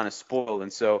they're kind of spoiled.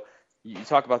 And so you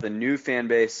talk about the new fan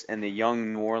base and the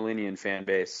young New Orleanian fan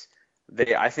base.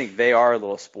 I think they are a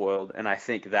little spoiled, and I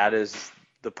think that is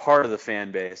the part of the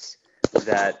fan base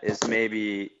that is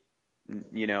maybe,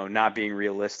 not being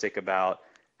realistic about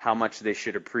how much they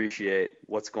should appreciate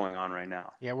what's going on right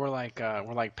now. Yeah, we're like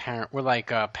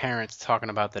parents talking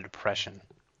about the Depression.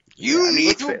 You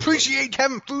need to appreciate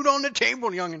having food on the table,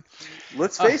 youngin.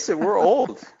 Let's face it, we're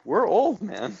old. We're old,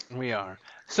 man. We are.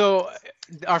 So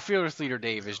our fearless leader,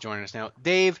 Dave, is joining us now.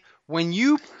 Dave, when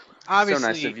you obviously... So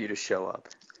nice of you to show up.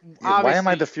 Why am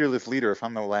I the fearless leader if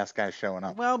I'm the last guy showing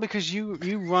up? Well, because you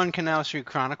run Canal Street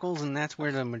Chronicles, and that's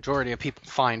where the majority of people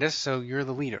find us, so you're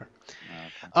the leader.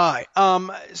 All right.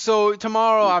 So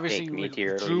tomorrow, obviously, Take me to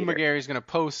your Drew leader. McGarry's going to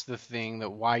post the thing that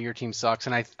why your team sucks,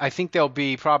 and I think there'll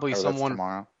be probably That's someone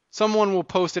tomorrow. Someone will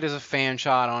post it as a fan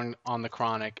shot on the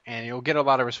Chronic, and you'll get a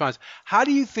lot of response. How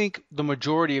do you think the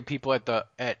majority of people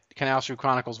at Canal Street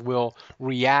Chronicles will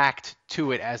react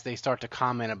to it as they start to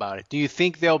comment about it? Do you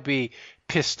think they'll be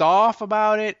pissed off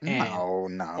about it? No,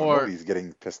 nobody's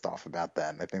getting pissed off about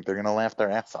that. I think they're gonna laugh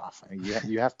their ass off. I mean,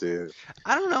 you have to.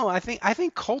 I don't know. I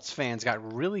think Colts fans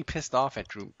got really pissed off at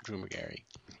Drew McGarry.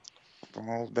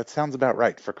 Well, that sounds about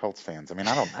right for Colts fans. I mean,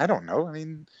 I don't know. I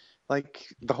mean, like,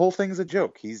 the whole thing's a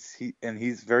joke. He's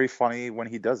very funny when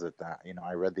he does it. That,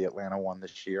 I read the Atlanta one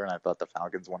this year, and I thought the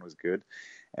Falcons one was good.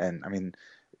 And I mean,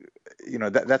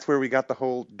 that's where we got the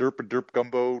whole derp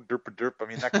gumbo derp. I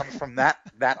mean, that comes from that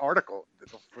article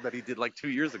that he did like 2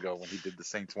 years ago when he did the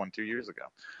Saints one 2 years ago.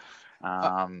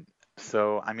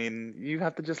 So I mean, you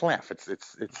have to just laugh.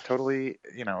 It's totally,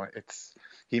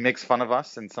 he makes fun of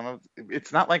us, and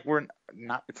it's not like we're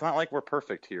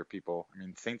perfect here, people. I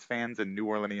mean, Saints fans and New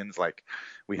Orleanians, like,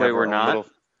 we have our own little.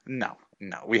 No,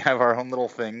 we have our own little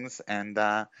things, and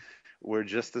we're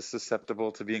just as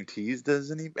susceptible to being teased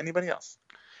as anybody else.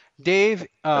 Dave,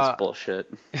 that's bullshit.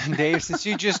 Dave, since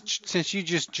you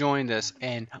just joined us,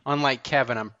 and unlike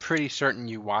Kevin, I'm pretty certain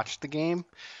you watched the game.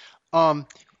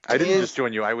 I didn't just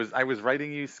join you. I was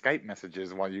writing you Skype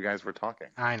messages while you guys were talking.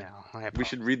 I know. We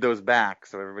should read those back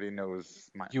so everybody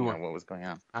knows what was going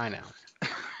on. I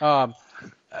know.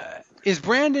 Is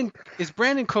Brandon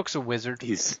Cooks a wizard?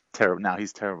 He's terrible. No,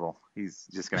 he's terrible. He's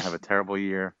just gonna have a terrible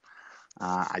year.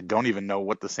 I don't even know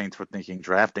what the Saints were thinking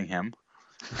drafting him,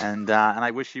 and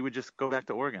I wish he would just go back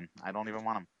to Oregon. I don't even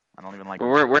want him. I don't even like him.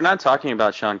 We're not talking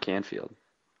about Sean Canfield.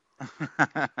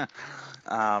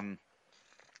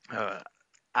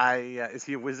 Is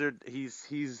he a wizard?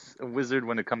 He's a wizard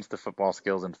when it comes to football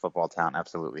skills and football talent.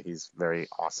 Absolutely, he's very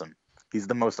awesome. He's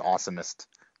the most awesomest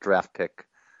draft pick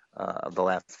of the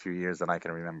last few years that I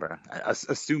can remember,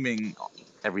 assuming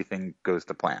everything goes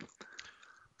to plan.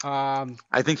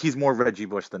 I think he's more Reggie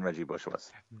Bush than Reggie Bush was.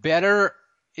 Better.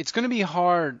 It's going to be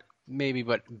hard, maybe,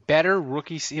 but better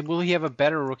rookie. Will he have a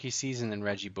better rookie season than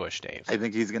Reggie Bush, Dave? I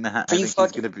think he's going to he's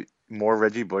going to be more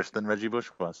Reggie Bush than Reggie Bush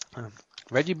was.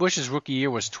 Reggie Bush's rookie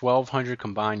year was 1,200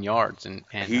 combined yards and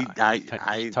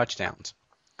touchdowns.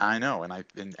 I know,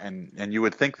 and you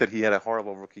would think that he had a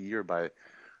horrible rookie year by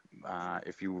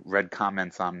if you read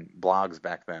comments on blogs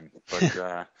back then,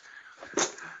 but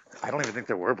I don't even think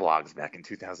there were blogs back in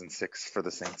 2006 for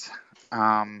the Saints.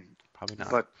 Probably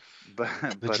not. But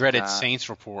the dreaded Saints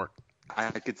report.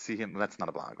 I could see him. That's not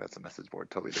a blog. That's a message board.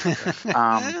 Totally different.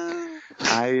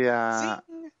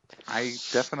 I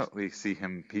definitely see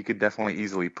him. He could definitely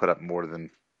easily put up more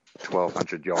than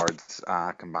 1,200 yards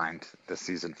combined this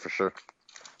season for sure.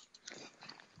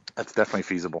 That's definitely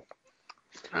feasible.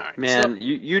 Right. Man,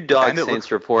 you dog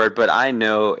Saints report, but I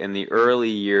know in the early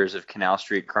years of Canal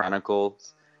Street Chronicle,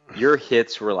 your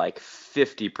hits were like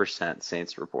 50%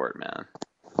 Saints report, man.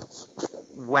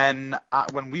 When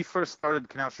we first started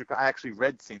Canal Street, I actually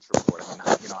read Saints report.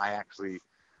 I mean, I actually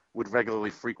would regularly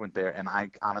frequent there, and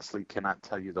I honestly cannot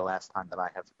tell you the last time that I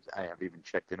have even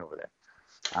checked in over there.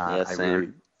 Yeah,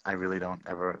 same. I really don't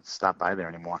ever stop by there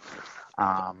anymore.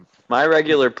 My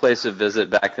regular place of visit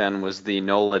back then was the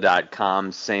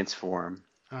NOLA.com Saints forum.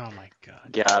 Oh my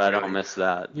God! God, I don't miss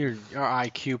that. Your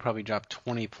IQ probably dropped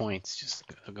 20 points just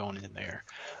going in there.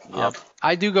 Yep.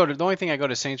 I do go to the only thing I go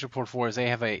to Saints Report for is they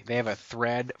have a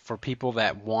thread for people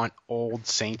that want old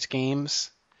Saints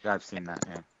games. I've seen that.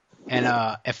 Yeah. And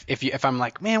if I'm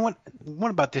like, man, what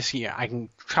about this year? I can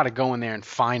try to go in there and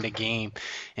find a game,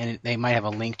 and they might have a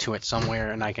link to it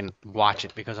somewhere, and I can watch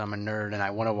it because I'm a nerd and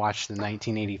I want to watch the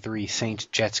 1983 Saints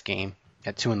Jets game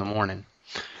at 2 a.m.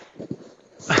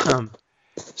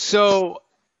 So,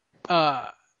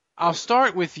 I'll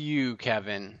start with you,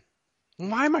 Kevin.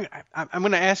 Why am I'm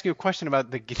going to ask you a question about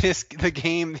the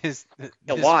game this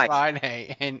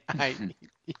Friday, and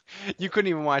you couldn't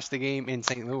even watch the game in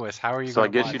St. Louis. How are you? So I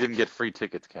guess you didn't get free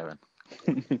tickets, Kevin.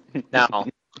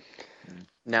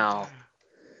 No.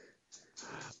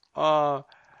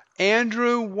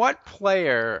 Andrew, what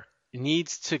player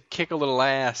needs to kick a little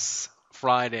ass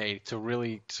Friday to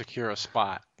really secure a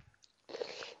spot?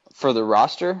 For the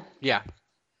roster? Yeah.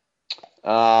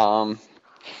 I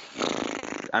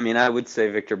mean, I would say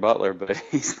Victor Butler, but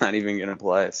he's not even going to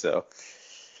play, so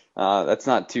that's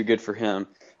not too good for him.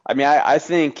 I mean, I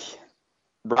think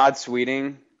Brad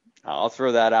Sweeting, I'll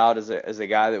throw that out as a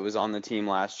guy that was on the team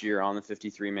last year on the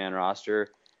 53-man roster.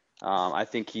 I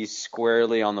think he's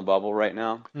squarely on the bubble right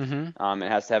now. Mm-hmm. It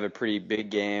has to have a pretty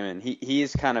big game, and he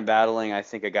is kind of battling, I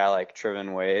think, a guy like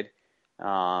Trevin Wade.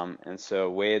 And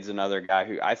so Wade's another guy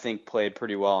who I think played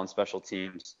pretty well on special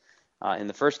teams in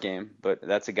the first game, but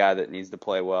that's a guy that needs to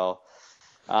play well.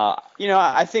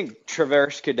 I think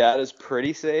Traverse Cadet is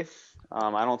pretty safe.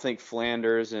 I don't think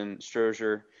Flanders and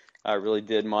Strozier really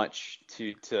did much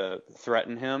to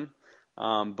threaten him.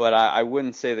 But I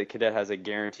wouldn't say that Cadet has a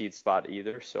guaranteed spot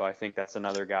either. So I think that's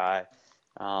another guy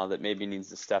that maybe needs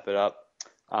to step it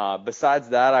up. Besides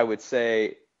that, I would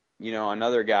say,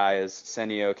 another guy is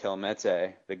Senio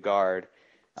Kelemete, the guard.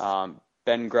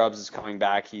 Ben Grubbs is coming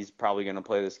back. He's probably going to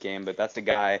play this game, but that's a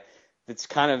guy that's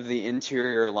kind of the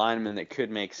interior lineman that could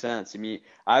make sense. I mean,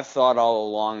 I've thought all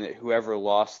along that whoever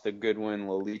lost the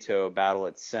Goodwin-Lolito battle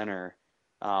at center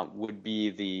would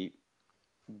be the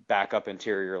backup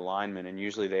interior lineman, and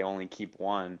usually they only keep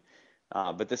one.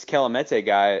 But this Kelemete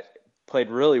guy played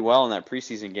really well in that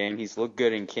preseason game. He's looked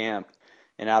good in camp,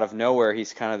 and out of nowhere,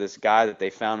 he's kind of this guy that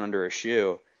they found under a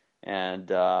shoe,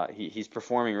 and he's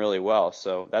performing really well.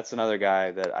 So that's another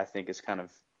guy that I think has kind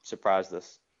of surprised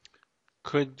us.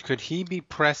 Could he be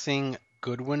pressing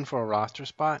Goodwin for a roster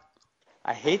spot?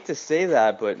 I hate to say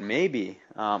that, but maybe.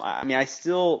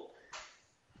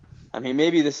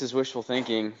 Maybe this is wishful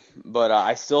thinking, but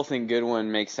I still think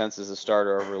Goodwin makes sense as a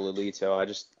starter over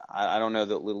Lolito. I don't know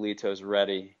that Lolito's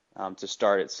ready to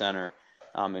start at center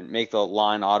and make the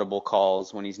line audible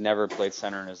calls when he's never played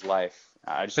center in his life.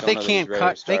 But they can't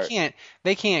cut.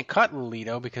 They can't cut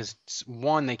Lolito because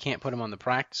one, they can't put him on the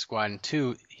practice squad, and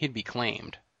two, he'd be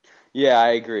claimed. Yeah, I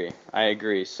agree.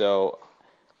 So,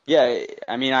 yeah,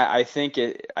 I think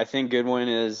Goodwin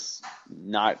is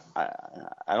not.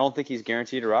 I don't think he's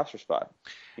guaranteed a roster spot.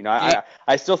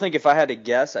 I still think if I had to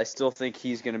guess, I still think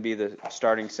he's going to be the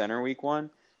starting center week 1.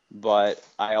 But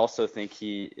I also think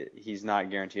he's not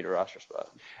guaranteed a roster spot.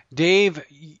 Dave,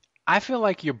 I feel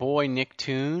like your boy Nick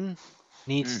Toon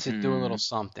needs to do a little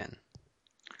something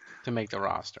to make the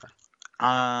roster.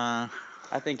 I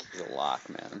think he's a lock,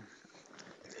 man.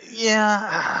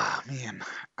 Yeah, man.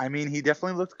 I mean, he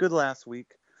definitely looked good last week.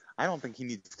 I don't think he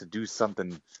needs to do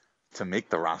something to make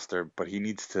the roster, but he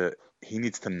needs to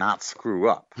not screw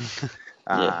up.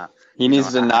 He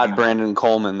needs to not Brandon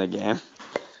Coleman the game.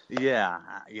 Yeah,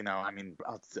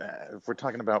 if we're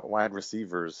talking about wide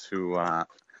receivers who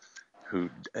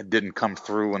didn't come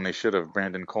through when they should have,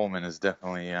 Brandon Coleman is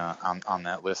definitely on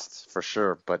that list for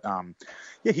sure. But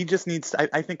he just needs.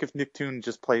 I think if Nick Toon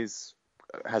just plays,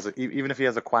 even if he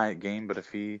has a quiet game, but if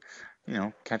he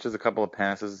catches a couple of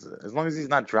passes, as long as he's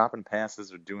not dropping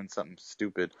passes or doing something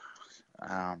stupid,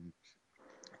 I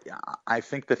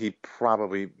think that he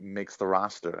probably makes the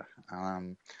roster.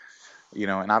 And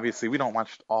obviously we don't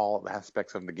watch all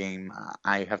aspects of the game.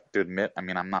 I have to admit,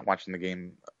 I'm not watching the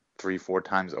game 3-4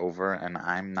 times over, and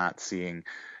I'm not seeing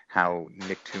how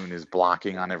Nick Toon is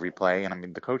blocking on every play.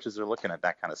 And the coaches are looking at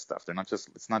that kind of stuff.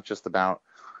 It's not just about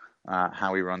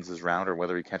how he runs his route or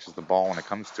whether he catches the ball when it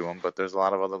comes to him, but there's a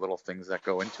lot of other little things that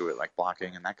go into it, like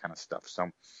blocking and that kind of stuff.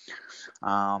 So,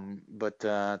 but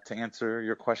to answer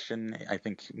your question, I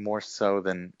think more so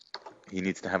than he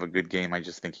needs to have a good game, I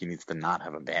just think he needs to not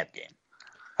have a bad game.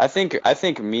 I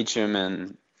think Meacham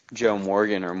and Joe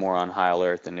Morgan are more on high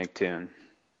alert than Nick Toon.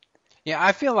 Yeah,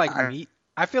 I feel like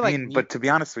but to be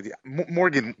honest with you,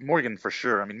 Morgan for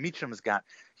sure. Meacham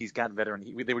he's got veteran.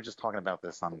 They were just talking about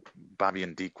this on Bobby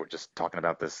and Deke were just talking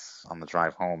about this on the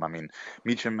drive home.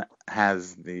 Meacham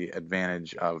has the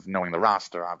advantage of knowing the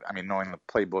roster. Knowing the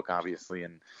playbook obviously,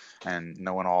 and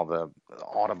knowing all the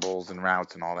audibles and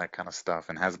routes and all that kind of stuff,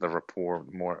 and has the rapport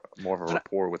more of a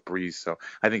rapport with Breeze. So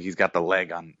I think he's got the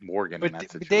leg on Morgan in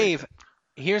that situation. Dave,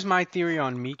 here's my theory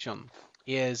on Meacham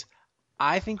is.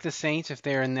 I think the Saints, if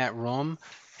they're in that room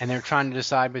and they're trying to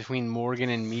decide between Morgan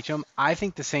and Meacham, I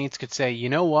think the Saints could say, you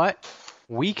know what?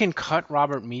 We can cut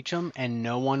Robert Meacham and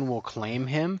no one will claim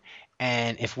him.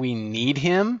 And if we need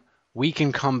him, we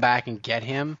can come back and get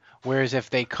him. Whereas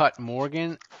if they cut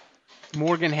Morgan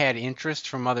had interest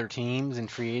from other teams in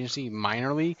free agency,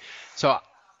 minor league. So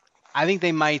I think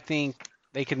they might think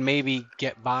they could maybe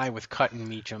get by with cutting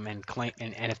Meacham and claim,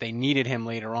 and if they needed him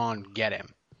later on, get him.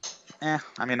 I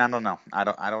don't know.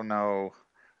 I don't know.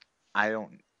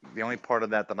 The only part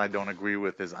of that I don't agree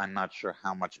with is I'm not sure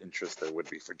how much interest there would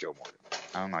be for Joe Morgan.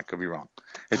 I don't know. I could be wrong.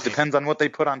 It depends on what they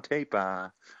put on tape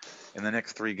in the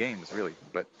next 3 games, really.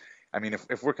 But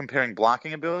if we're comparing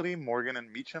blocking ability, Morgan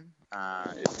and Meacham,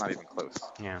 it's not even close.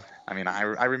 Yeah.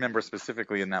 I remember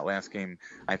specifically in that last game,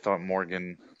 I thought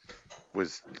Morgan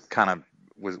was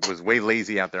was way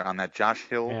lazy out there on that Josh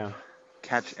Hill. Yeah.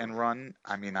 Catch and run.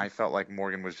 I felt like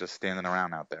Morgan was just standing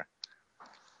around out there.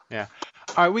 Yeah.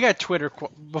 All right, we got Twitter.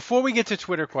 Before we get to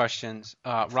Twitter questions,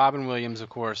 Robin Williams, of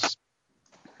course,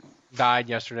 died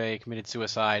yesterday, committed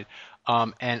suicide,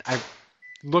 and I'm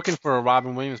looking for a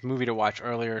Robin Williams movie to watch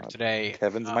earlier today.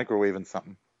 Kevin's microwaving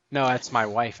something. No, that's my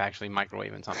wife actually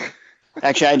microwaving something.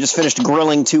 Actually, I just finished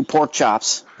grilling 2 pork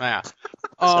chops. Yeah.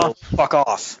 So fuck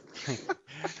off.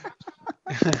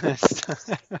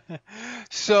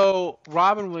 So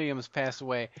Robin Williams passed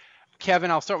away.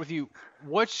 Kevin, I'll start with you.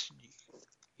 What's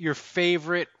your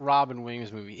favorite Robin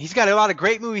Williams movie? He's got a lot of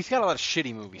great movies. He's got a lot of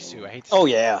shitty movies too. I hate to say Oh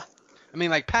that. yeah. I mean,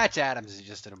 like Patch Adams is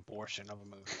just an abortion of a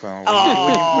movie.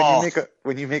 Well,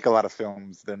 when you make a lot of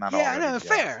films, they're not all. Yeah, really no, good.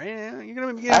 fair. Yeah, you're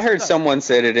gonna be I heard someone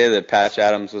say today that Patch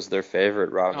Adams was their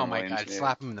favorite Robin Oh my Williams God! movie.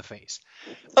 Slap him in the face.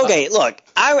 Okay, look.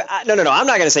 No. I'm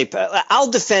not gonna say.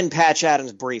 I'll defend Patch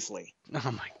Adams briefly.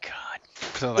 Oh my God!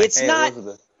 So like, It's Hey, not.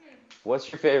 Elizabeth, what's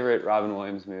your favorite Robin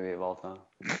Williams movie of all time?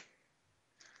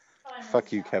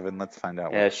 Fuck you, Kevin. Let's find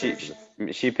out. Yeah, what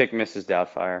she picked Mrs.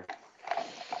 Doubtfire.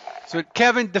 so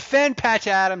Kevin, defend Patch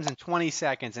Adams in 20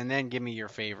 seconds, and then give me your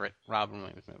favorite Robin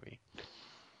Williams movie.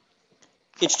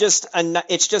 It's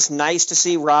just nice to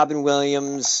see Robin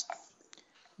Williams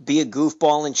be a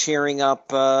goofball and cheering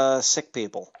up sick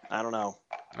people. I don't know.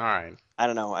 All right. I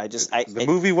don't know. The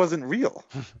movie wasn't real.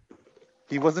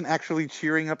 He wasn't actually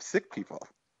cheering up sick people.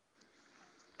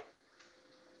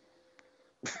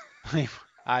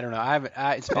 I don't know.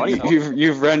 It's been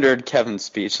You've rendered Kevin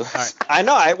speechless. All right. I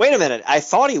know. Wait a minute. I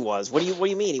thought he was. What do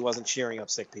you mean he wasn't cheering up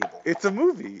sick people? It's a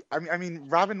movie. I mean,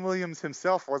 Robin Williams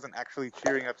himself wasn't actually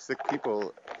cheering up sick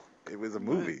people. It was a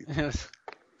movie.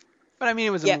 But I mean,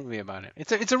 it was a movie about it.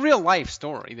 It's a real life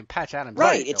story. The Patch Adams.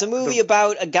 Right. It's a movie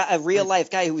about a real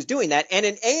life guy who was doing that, and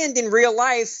in real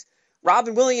life,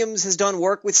 Robin Williams has done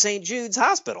work with St. Jude's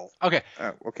Hospital. Okay.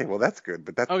 Okay, well that's good,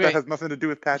 but that has nothing to do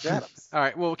with Patch Adams. All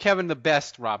right. Well, Kevin, the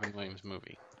best Robin Williams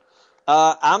movie.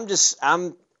 I'm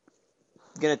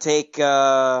gonna take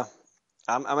I'm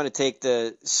gonna take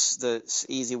the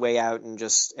easy way out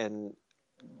and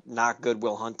knock Good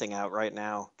Will Hunting out right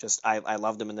now. I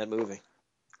loved him in that movie.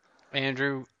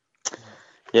 Andrew.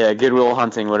 Yeah, Good Will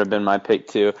Hunting would have been my pick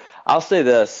too. I'll say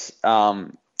this.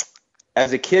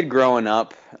 As a kid growing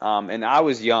up, and I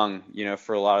was young,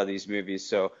 for a lot of these movies,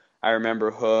 so I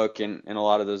remember Hook and a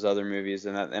lot of those other movies,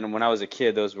 and when I was a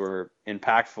kid, those were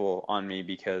impactful on me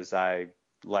because I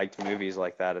liked movies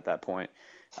like that at that point.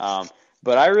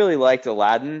 But I really liked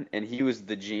Aladdin, and he was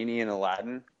the genie in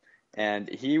Aladdin, and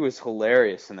he was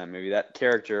hilarious in that movie. That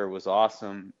character was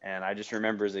awesome, and I just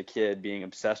remember as a kid being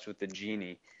obsessed with the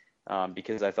genie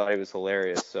because I thought he was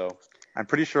hilarious. So I'm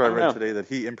pretty sure I read today that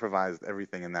he improvised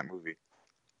everything in that movie.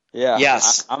 Yeah.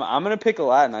 Yes. I'm gonna pick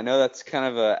Aladdin. I know that's kind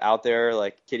of a out there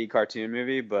like kiddie cartoon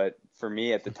movie, but for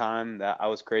me at the time, that I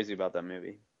was crazy about that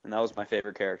movie, and that was my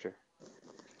favorite character.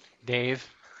 Dave.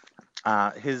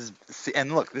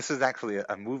 And look, this is actually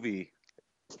a movie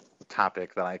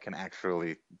topic that I can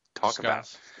actually talk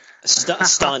about.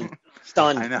 Stunned.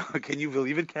 I know. Can you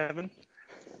believe it, Kevin?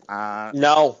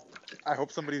 No. I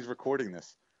hope somebody's recording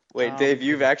this. Wait, Dave,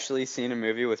 you've actually seen a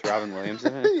movie with Robin Williams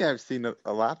in it? Yeah, I've seen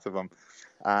lots of them.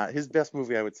 His best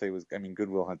movie, I would say, was, Good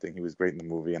Will Hunting. He was great in the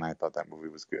movie, and I thought that movie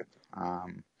was good.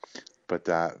 But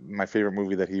my favorite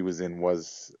movie that he was in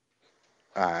was,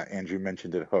 Andrew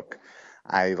mentioned it, Hook.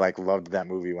 I loved that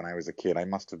movie when I was a kid. I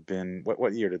must have been,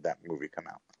 what year did that movie come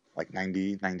out? Like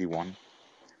 90, 91?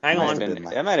 Hang on.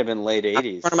 That might have been late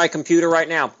 80s. In front of my computer right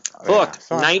now. Hook,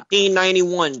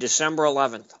 1991, December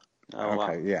 11th. Oh, wow.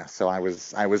 Okay, yeah. So I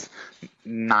was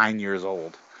 9 years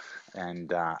old,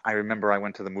 and I remember I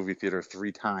went to the movie theater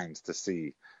 3 times to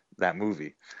see that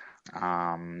movie.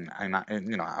 And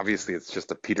obviously it's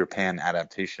just a Peter Pan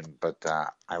adaptation, but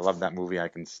I love that movie. I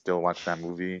can still watch that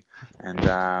movie, and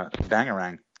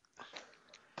Bangarang.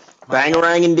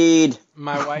 Bangarang indeed.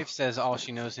 My wife says all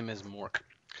she knows him is Mork.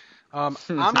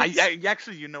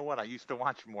 Actually, you know what? I used to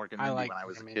watch Mork and Mindy when I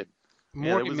was a kid.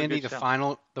 Mork and Mindy, the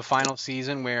final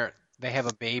season where they have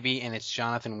a baby and it's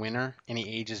Jonathan Winter and he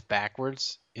ages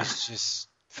backwards, is just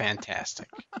fantastic.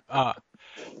 I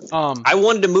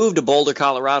wanted to move to Boulder,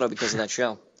 Colorado because of that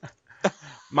show.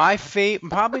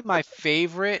 Probably my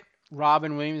favorite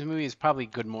Robin Williams movie is probably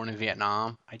Good Morning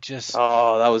Vietnam.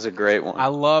 Oh, that was a great one. I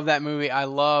love that movie. I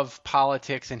love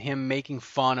politics and him making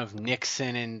fun of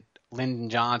Nixon and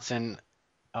Lyndon Johnson.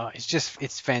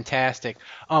 It's fantastic.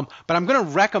 But I'm going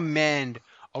to recommend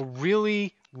a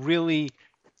really, really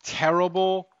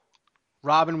terrible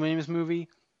Robin Williams movie.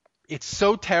 It's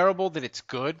so terrible that it's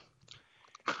good.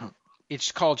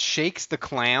 It's called Shakes the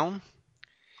Clown.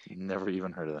 Never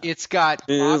even heard of that. It's got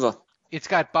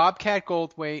Bobcat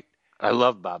Goldthwait. I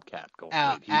love Bobcat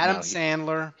Goldthwait. Adam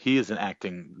Sandler. He is an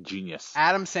acting genius.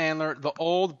 Adam Sandler, the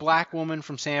old black woman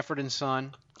from Sanford and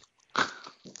Son.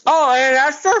 Oh, and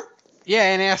Esther? Yeah,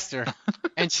 and asked her,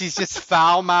 and she's just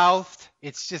foul mouthed.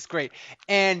 It's just great.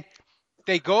 And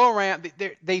they go around.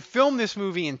 They film this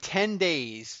movie in 10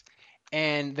 days,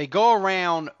 and they go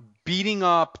around beating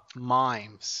up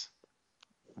mimes.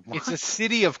 What? It's a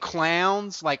city of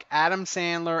clowns. Like Adam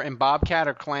Sandler and Bobcat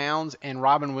are clowns, and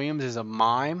Robin Williams is a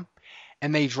mime,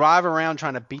 and they drive around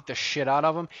trying to beat the shit out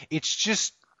of them. It's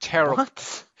just terrible.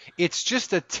 What? It's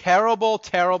just a terrible,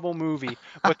 terrible movie.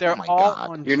 But they're my all God.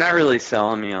 on. You're not really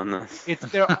selling me on this.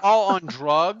 They're all on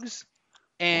drugs,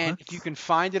 and if you can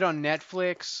find it on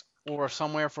Netflix or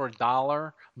somewhere for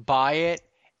 $1, buy it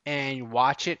and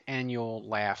watch it, and you'll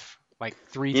laugh like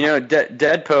 3 times. You know,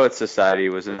 Dead Poets Society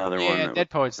was another one Yeah, that Dead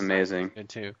Poets was amazing. good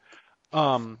too.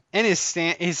 And his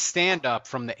stand up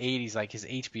from the 80s, like his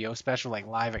HBO special, like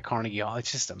Live at Carnegie Hall,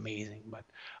 it's just amazing. But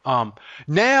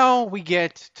now we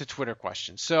get to Twitter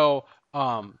questions. So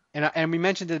and we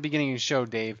mentioned at the beginning of the show,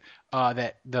 Dave,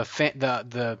 that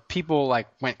the people like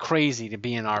went crazy to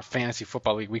be in our fantasy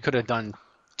football league. We could have done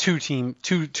two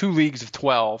leagues of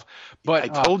 12, but I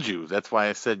told you. That's why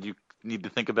I said you need to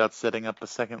think about setting up a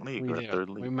second league or a third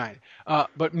league. We might.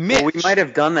 But Mitch, Well, we might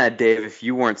have done that, Dave, if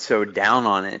you weren't so down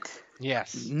on it.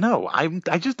 yes. No, I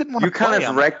just didn't want to You play. kind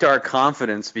of wrecked our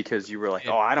confidence because you were like,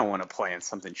 "Oh, I don't want to play in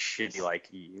something shitty like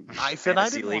I said I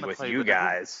fantasy didn't league want to with play you with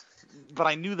guys." But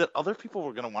I knew that other people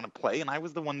were going to want to play, and I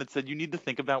was the one that said you need to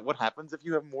think about what happens if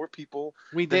you have more people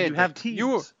We than did. you have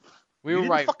teams. We You were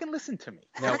didn't right. fucking listen to me.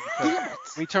 No, Damn it.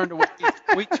 we turned away.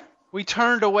 We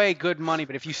turned away good money,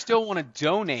 but if you still want to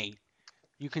donate,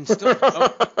 you can still.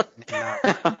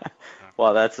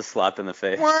 Well, that's a slap in the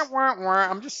face.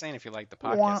 I'm just saying if you like the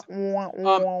podcast.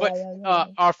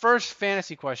 But our first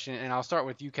fantasy question, and I'll start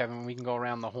with you, Kevin, and we can go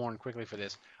around the horn quickly for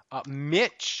this.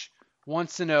 Mitch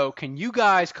wants to know, can you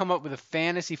guys come up with a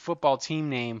fantasy football team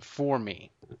name for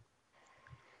me?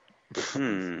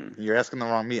 You're asking the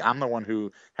wrong me. I'm the one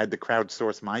who had to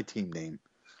crowdsource my team name.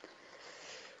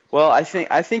 Well, I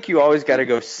think you always got to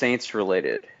go Saints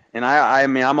related, and I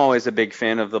mean I'm always a big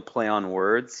fan of the play on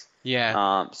words.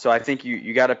 Yeah. So I think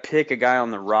you got to pick a guy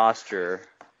on the roster,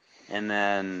 and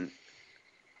then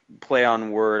play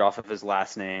on word off of his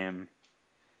last name.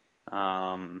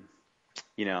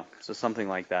 You know, so something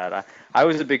like that. I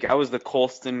was the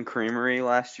Colston Creamery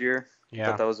last year. Yeah.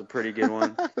 Thought that was a pretty good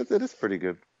one. That is pretty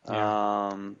good. Yeah.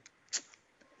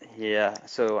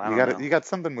 So I don't know. You got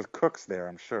something with Cooks there,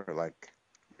 I'm sure.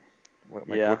 What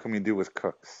can we do with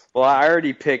Cooks? Well, I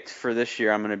already picked for this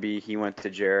year. I'm gonna be. He went to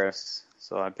Jarris,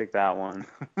 so I picked that one.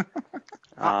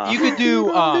 You could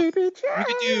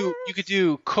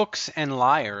do Cooks and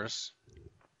Liars.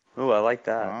 Oh, I like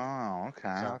that. Oh,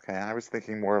 okay. I was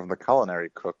thinking more of the culinary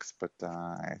cooks, but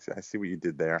I see what you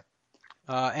did there.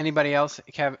 Anybody else?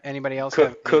 Kev? Anybody else?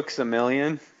 Cooks a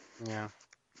million. Yeah.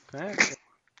 Okay.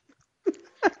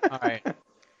 All right.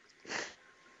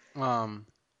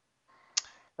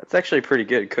 That's actually pretty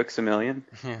good. Cooks a million.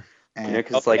 Yeah. You know,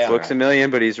 because Cooks a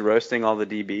million, but he's roasting all the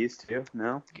DBs too.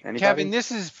 No. Anybody? Kevin,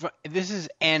 this is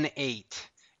N8,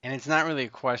 and it's not really a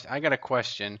question. I got a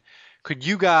question. Could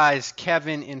you guys,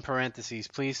 Kevin in parentheses,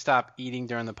 please stop eating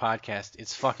during the podcast?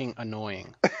 It's fucking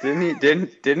annoying.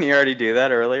 Didn't he already do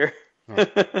that earlier? Yeah.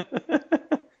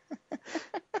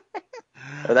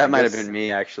 Or that might have been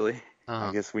me actually.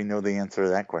 I guess we know the answer to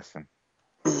that question.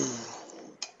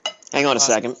 Hang on a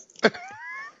second.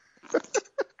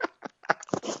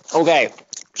 Okay,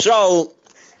 so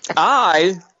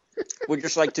I would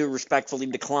just like to respectfully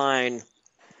decline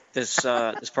this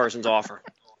person's offer.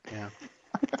 Yeah.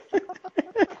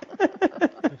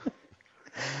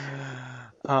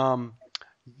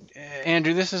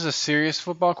 Andrew, this is a serious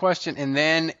football question, and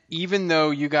then even though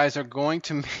you guys are going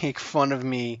to make fun of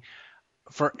me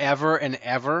forever and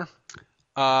ever,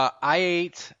 I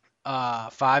ate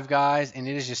Five Guys, and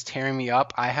it is just tearing me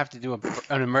up. I have to do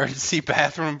an emergency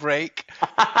bathroom break.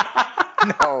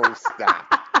 No,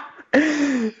 stop.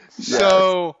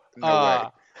 So, No way.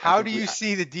 how do you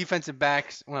see the defensive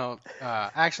backs? Well,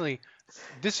 actually,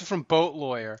 this is from Boat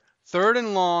Lawyer. 3rd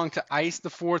and long to ice the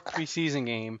 4th preseason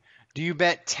game. Do you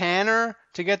bet Tanner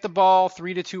to get the ball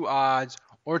 3-2 odds,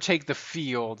 or take the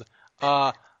field?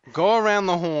 Go around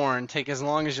the horn. Take as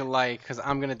long as you like, because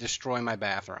I'm gonna destroy my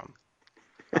bathroom.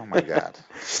 Oh my God.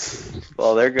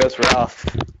 Well, there goes Ralph.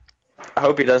 I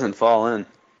hope he doesn't fall in.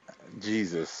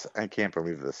 Jesus, I can't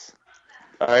believe this.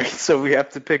 All right, so we have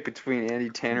to pick between Andy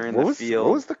Tanner and the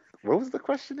field. What was the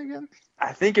question again?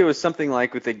 I think it was something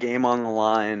like with the game on the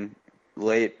line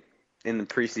late in the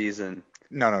preseason.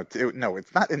 No,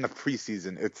 it's not in the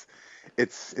preseason.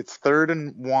 It's 3rd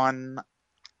and 1,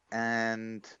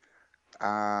 and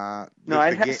no,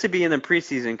 it has to be in the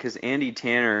preseason because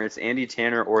it's Andy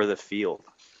Tanner or the field.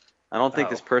 I don't think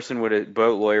Oh. this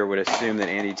boat lawyer would assume that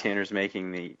Andy Tanner's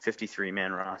making the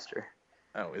 53-man roster.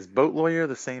 Oh, is Boat Lawyer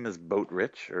the same as Boat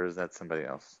Rich, or is that somebody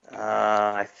else?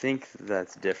 I think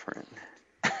that's different.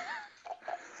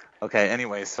 Okay,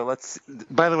 anyway, so let's...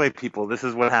 By the way, people, this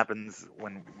is what happens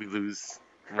when we lose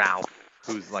Ralph,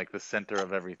 who's like the center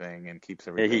of everything and keeps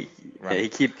everything running.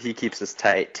 He keeps us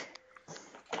tight.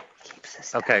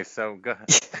 Okay, so go ahead.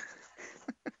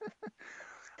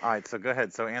 All right, so go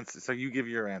ahead. So you give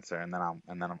your answer, and then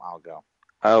I'll go.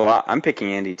 Oh, I'm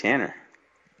picking Andy Tanner.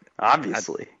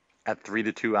 Obviously. At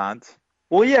 3-2 odds.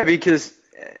 Well, yeah, because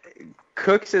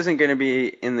Cooks isn't going to be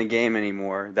in the game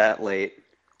anymore that late.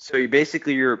 So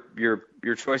your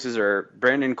choices are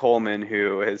Brandon Coleman,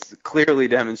 who has clearly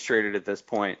demonstrated at this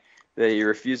point that he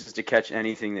refuses to catch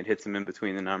anything that hits him in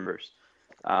between the numbers.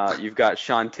 You've got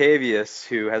Shontavius,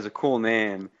 who has a cool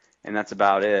name, and that's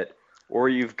about it. Or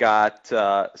you've got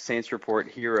Saints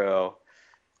Report hero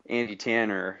Andy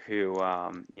Tanner, who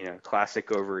classic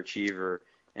overachiever,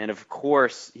 and of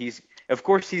course he's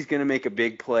going to make a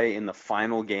big play in the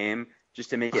final game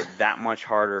just to make it that much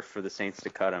harder for the Saints to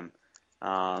cut him.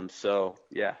 So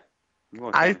yeah,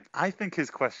 I think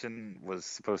his question was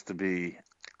supposed to be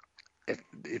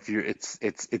if you're it's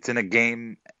in a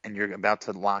game and you're about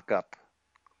to lock up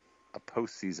a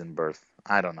postseason berth.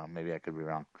 I don't know. Maybe I could be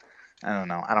wrong. I don't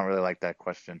know. I don't really like that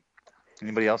question.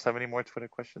 Anybody else have any more Twitter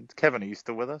questions? Kevin, are you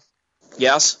still with us?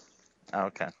 Yes. Oh,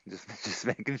 okay. Just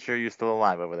making sure you're still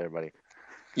alive over there, buddy.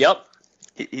 Yep.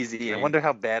 Easy. I wonder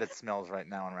how bad it smells right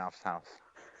now in Ralph's house.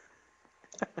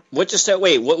 What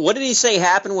did he say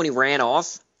happened when he ran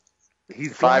off?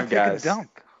 He's Five going to Guys. take a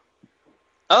dump.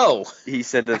 Oh. He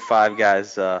said that Five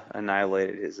Guys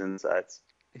annihilated his insides.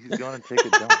 He's going to take a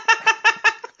dump.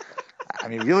 I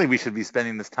mean, really, we should be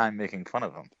spending this time making fun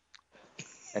of him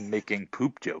and making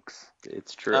poop jokes.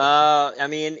 It's true. I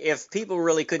mean, if people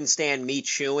really couldn't stand me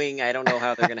chewing, I don't know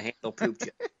how they're going to handle poop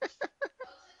jokes.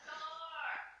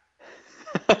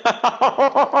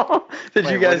 Did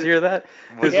you guys hear that?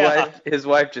 Yeah. His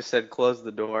wife just said, "Close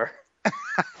the door."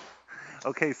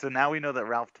 Okay, so now we know that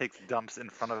Ralph takes dumps in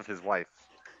front of his wife.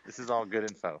 This is all good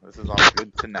info. This is all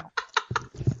good to know.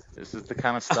 This is the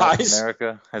kind of stuff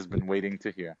America has been waiting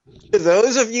to hear. To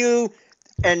those of you,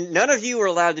 and none of you are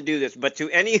allowed to do this, but to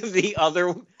any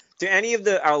of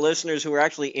our listeners who are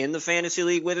actually in the fantasy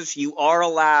league with us, you are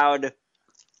allowed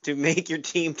to make your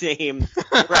team name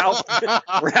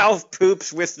Ralph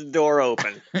Poops with the door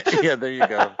open. Yeah, there you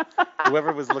go.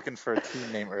 Whoever was looking for a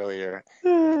team name earlier,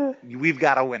 we've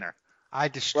got a winner. I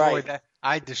destroyed that.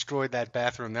 I destroyed that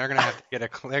bathroom. They're gonna have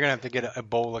to get a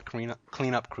Ebola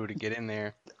cleanup crew to get in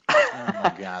there. Oh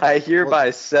my God! I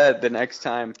hereby said the next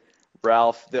time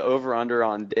Ralph, the over/under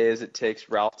on days it takes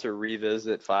Ralph to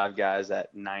revisit Five Guys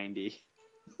at 90.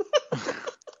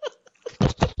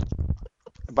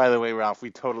 By the way, Ralph,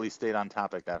 we totally stayed on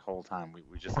topic that whole time.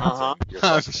 We just answered your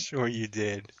I'm question. sure you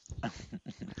did.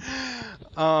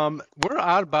 We're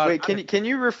out about. Wait, can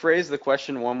you rephrase the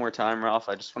question one more time, Ralph?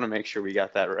 I just want to make sure we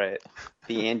got that right.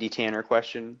 The Andy Tanner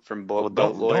question from Boat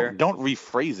Lawyer. Don't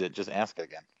rephrase it. Just ask it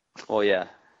again. Well, yeah.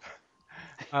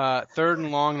 Third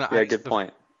and long. Yeah, good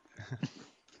point.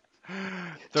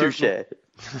 Touche.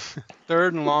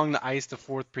 Third and long to ice the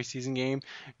fourth preseason game.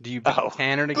 Do you beat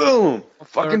Tanner to boom?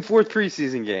 Fucking fourth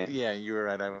preseason game. Yeah, you were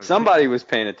right. Somebody was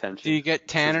paying attention. Do you get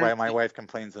Tanner? That's why my wife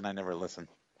complains that I never listen.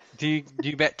 Do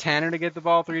you bet Tanner to get the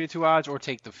ball 3-2 odds or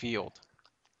take the field?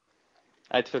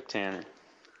 I took Tanner.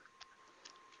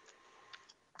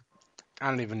 I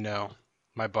don't even know.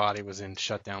 My body was in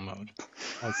shutdown mode.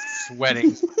 I was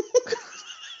sweating.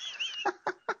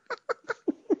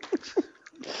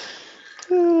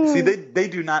 See, they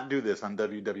do not do this on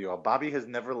WWL. Bobby has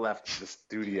never left the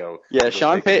studio. Yeah,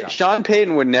 Sean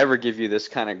Payton would never give you this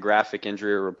kind of graphic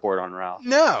injury report on Ralph.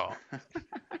 No.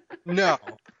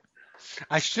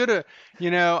 I should have,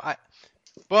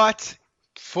 but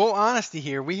full honesty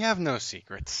here, we have no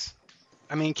secrets.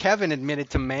 I mean, Kevin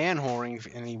admitted to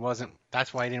man-whoring, and he wasn't,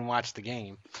 that's why he didn't watch the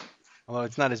game. Although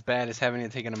it's not as bad as having to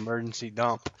take an emergency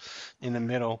dump in the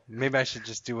middle. Maybe I should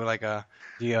just do like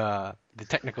the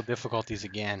technical difficulties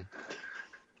again.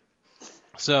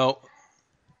 So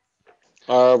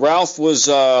Ralph was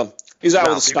he's out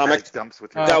with a stomach.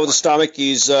 He's out with a stomach.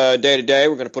 He's day to day.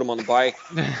 We're gonna put him on the bike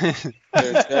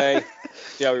today.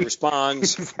 See how he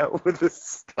responds. He's out with a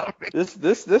stomach.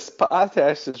 This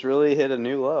podcast has really hit a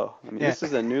new low. I mean, This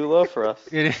is a new low for us.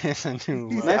 It is a new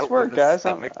low. Nice work, guys.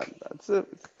 That's it.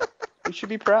 You should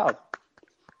be proud.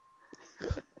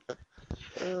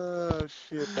 Oh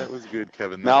shit, that was good,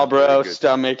 Kevin. Malbro,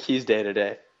 stomach, he's day to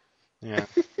day. Yeah.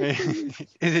 Is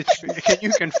it true? Can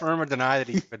you confirm or deny that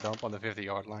he took a dump on the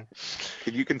 50-yard line?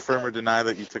 Can you confirm or deny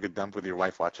that you took a dump with your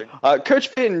wife watching?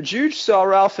 Coach Payton, Juge saw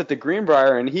Ralph at the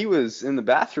Greenbrier, and he was in the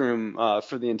bathroom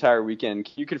for the entire weekend.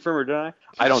 Can you confirm or deny?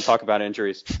 I don't talk about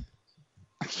injuries.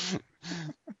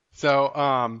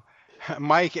 So,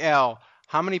 Mike L.,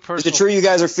 how many personal... Is it true you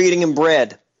guys are feeding him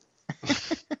bread?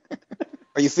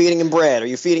 Are you feeding him bread? Are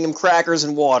you feeding him crackers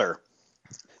and water?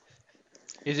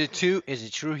 Is it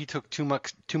true he took too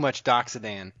much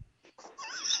Doxadan?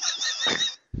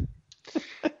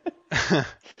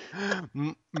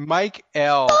 Mike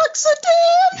L.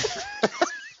 Doxadan!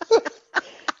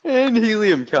 And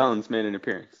Helium Collins made an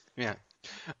appearance. Yeah.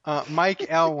 Mike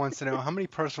L. wants to know, how many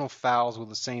personal fouls will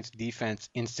the Saints defense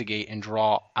instigate and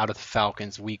draw out of the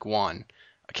Falcons week 1?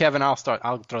 Kevin, I'll start.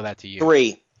 I'll throw that to you. 3.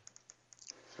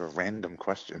 It's a random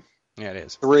question. Yeah, it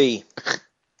is. 3.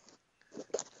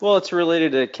 Well, it's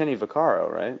related to Kenny Vaccaro,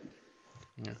 right?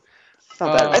 Yeah. It's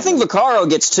not that I think Vaccaro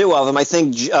gets 2 of them. I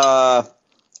think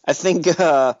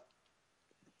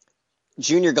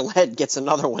Junior Galette gets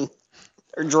another one,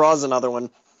 or draws another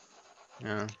one.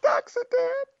 Yeah.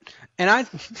 Doxadan. And I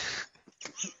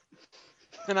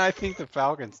think the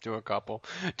Falcons do a couple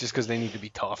just because they need to be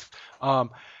tough.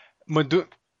 Mandula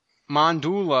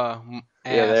asks,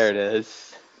 yeah, there it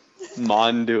is.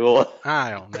 Mondula.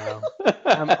 I don't know.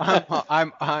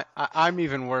 I'm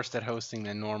even worse at hosting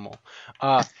than normal.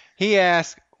 He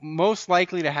asked, most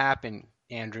likely to happen,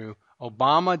 Andrew,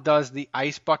 Obama does the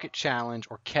ice bucket challenge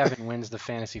or Kevin wins the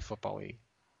fantasy football league.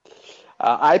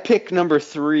 I pick number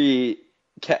 3.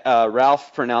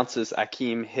 Ralph pronounces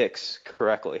Akeem Hicks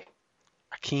correctly.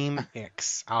 Akeem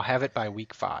Hicks. I'll have it by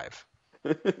week 5.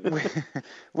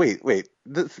 Wait.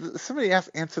 Somebody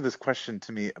answer this question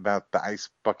to me about the ice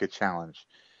bucket challenge.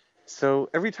 So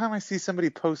every time I see somebody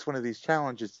post one of these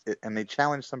challenges and they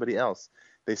challenge somebody else,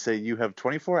 they say you have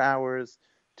 24 hours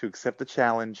to accept the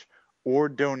challenge or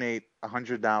donate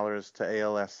 $100 to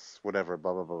ALS, whatever,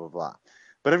 blah, blah, blah, blah, blah.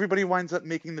 But everybody winds up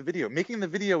making the video. Making the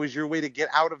video is your way to get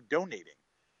out of donating.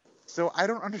 So I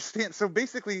don't understand. So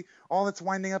basically, all that's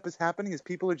winding up is happening is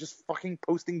people are just fucking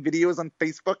posting videos on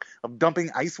Facebook of dumping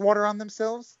ice water on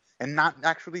themselves and not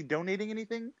actually donating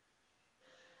anything.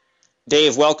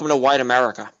 Dave, welcome to White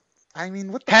America. I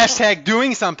mean, what the Hashtag fuck?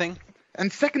 doing something.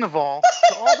 And second of all,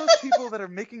 to all those people that are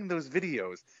making those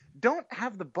videos, don't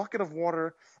have the bucket of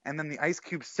water and then the ice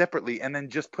cubes separately and then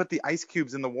just put the ice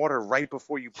cubes in the water right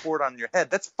before you pour it on your head.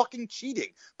 That's fucking cheating.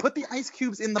 Put the ice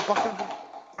cubes in the bucket of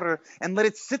water and let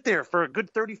it sit there for a good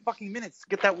 30 fucking minutes to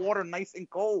get that water nice and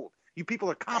cold. You people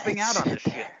are copping out on this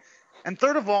shit. And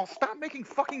third of all, stop making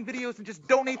fucking videos and just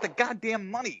donate the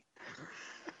goddamn money.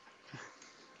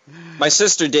 My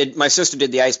sister did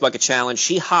the ice bucket challenge.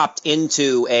 She hopped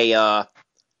into a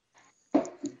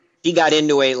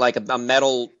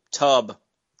metal tub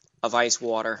of ice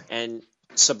water and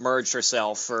submerged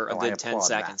herself for a good 10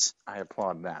 seconds. I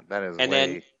applaud that. That is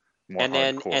more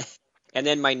hardcore. And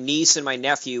then my niece and my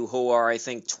nephew, who are I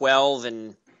think 12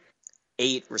 and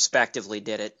 8 respectively,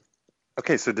 did it.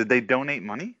 Okay, so did they donate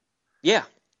money? Yeah.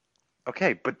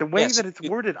 Okay, but the way that it's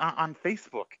worded on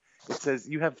Facebook, it says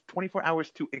you have 24 hours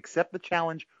to accept the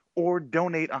challenge or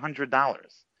donate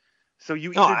 $100. So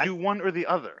you either do one or the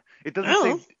other. It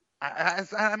doesn't say.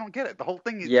 I don't get it. The whole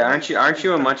thing is. Yeah, aren't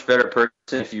you a much better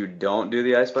person if you don't do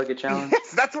the ice bucket challenge?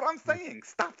 Yes, that's what I'm saying.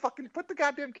 Stop fucking put the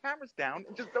goddamn cameras down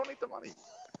and just donate the money.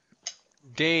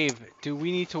 Dave, do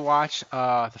we need to watch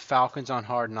the Falcons on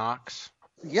Hard Knocks?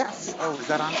 Yes. Oh, is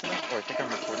that on today? Oh, I think I'm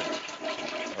recording.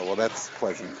 Oh, well, that's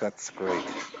pleasant. That's great.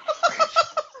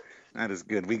 That is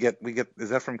good. We get. Is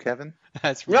that from Kevin?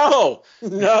 That's no.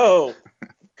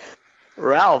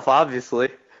 Ralph, obviously.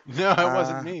 No, it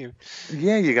wasn't me.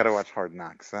 Yeah, you got to watch Hard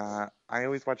Knocks. I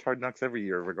always watch Hard Knocks every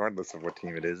year, regardless of what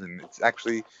team it is, and it's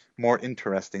actually more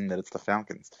interesting that it's the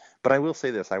Falcons. But I will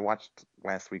say this: I watched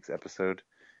last week's episode,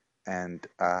 and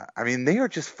I mean, they are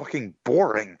just fucking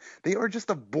boring. They are just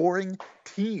a boring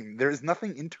team. There is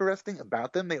nothing interesting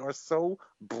about them. They are so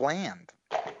bland.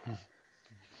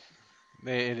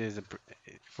 It is,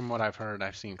 from what I've heard,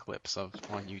 I've seen clips of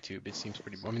on YouTube. It seems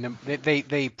pretty. I mean,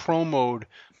 they promoted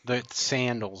the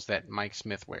sandals that Mike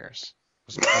Smith wears.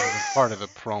 It was part of the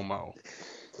promo.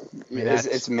 I mean,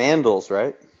 it's Mandels,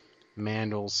 right?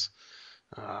 Mandels.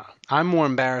 I'm more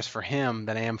embarrassed for him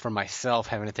than I am for myself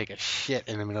having to take a shit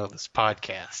in the middle of this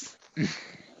podcast.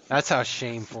 That's how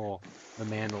shameful the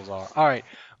Mandels are. All right.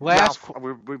 Ralph,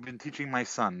 we've been teaching my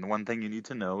son. The one thing you need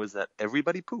to know is that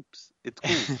everybody poops. It's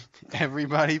cool.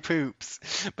 Everybody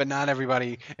poops, but not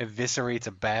everybody eviscerates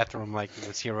a bathroom like it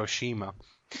was Hiroshima.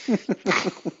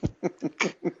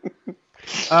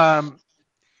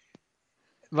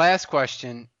 last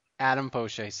question. Adam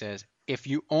Poche says, if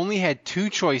you only had two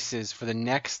choices for the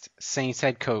next Saints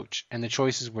head coach, and the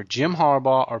choices were Jim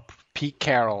Harbaugh or Pete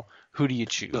Carroll, who do you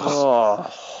choose? We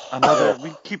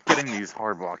keep getting these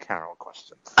Harbaugh Carroll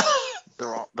questions.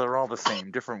 They're all the same,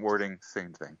 different wording,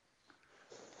 same thing.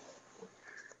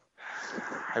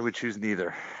 I would choose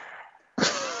neither.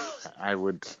 I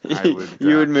would.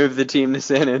 You would move the team to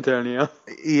San Antonio?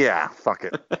 Yeah, fuck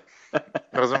it.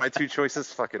 Those are my two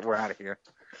choices. Fuck it, we're out of here.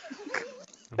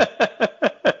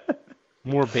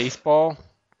 More baseball?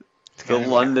 The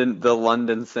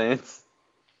London Saints.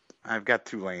 I've got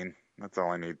Tulane. That's all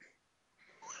I need.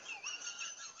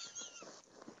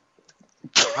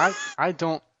 I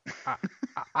don't.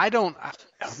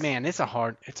 Man, it's a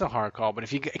hard call. But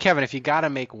Kevin, if you got to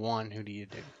make one, who do you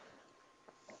do?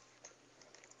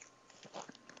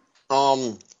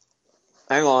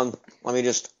 Hang on. Let me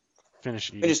just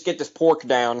finish. Let me just get this pork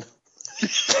down.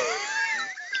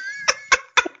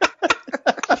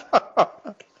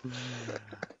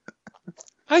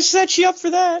 I set you up for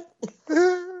that.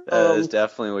 That is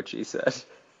definitely what she said.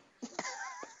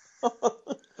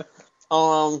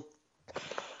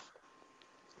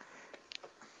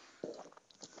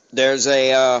 There's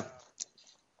a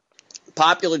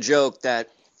popular joke that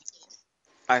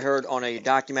I heard on a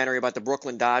documentary about the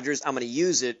Brooklyn Dodgers. I'm going to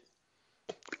use it.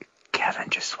 Kevin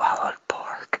just swallowed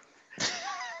pork.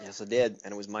 Yes, I did,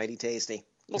 and it was mighty tasty. A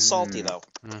little salty, though.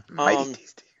 Mighty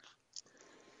tasty.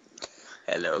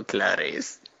 Hello,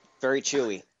 Clarice. Very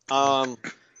chewy. And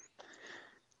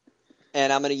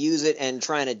I'm going to use it and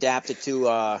try and adapt it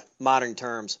to modern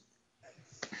terms.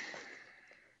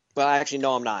 Well, actually,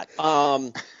 no, I'm not.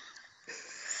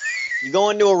 You go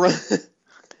into a room.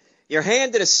 You're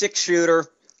handed a 6-shooter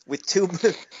with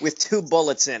two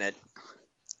bullets in it.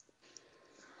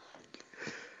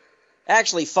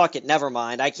 Actually, fuck it. Never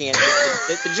mind. I can't.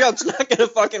 The joke's not going to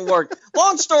fucking work.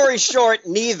 Long story short,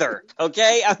 neither.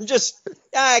 Okay? I'm just.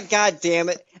 God damn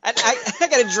it. I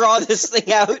got to draw this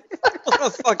thing out on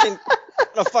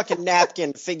a fucking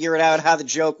napkin. Figure it out how the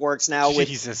joke works now with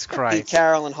Jesus Christ. Pete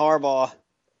Carroll and Harbaugh.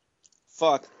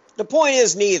 Fuck. The point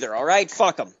is neither. All right?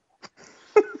 Fuck them.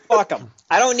 Fuck them.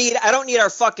 I don't need our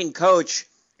fucking coach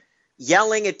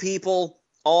yelling at people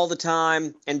all the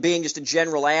time and being just a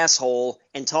general asshole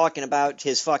and talking about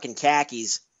his fucking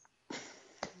khakis.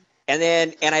 And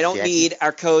I don't need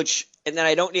our coach, and then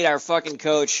I don't need our fucking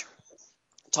coach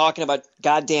talking about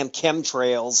goddamn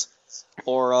chemtrails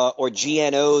or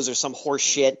GNOs or some horse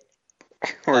shit.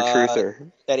 Or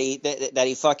truther. That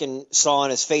he fucking saw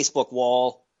on his Facebook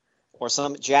wall, or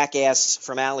some jackass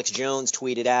from Alex Jones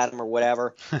tweeted at him or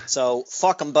whatever. So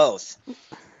fuck them both.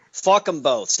 Fuck them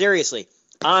both. Seriously.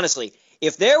 Honestly.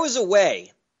 If there was a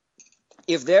way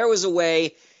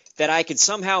that I could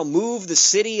somehow move the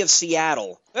city of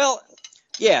Seattle, well,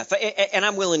 yeah, and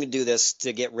I'm willing to do this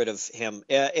to get rid of him.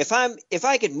 If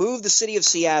I could move the city of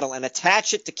Seattle and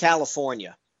attach it to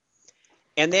California,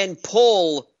 and then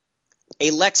pull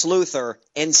a Lex Luthor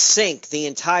and sink the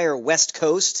entire West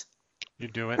Coast,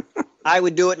 you'd do it. I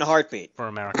would do it in a heartbeat for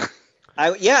America.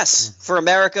 Yes, for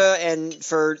America and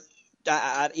for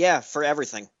for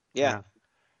everything. Yeah.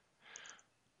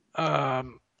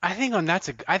 I think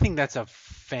that's a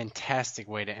fantastic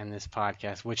way to end this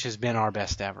podcast, which has been our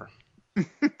best ever.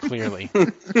 Clearly.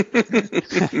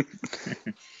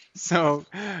 So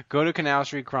go to Canal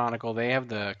Street Chronicle. They have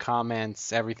the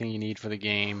comments, everything you need for the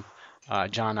game.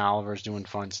 John Oliver's doing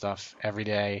fun stuff every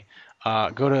day.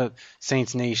 Go to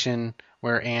Saints Nation,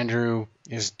 where Andrew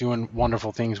is doing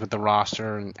wonderful things with the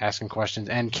roster and asking questions.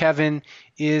 And Kevin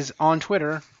is on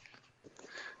Twitter.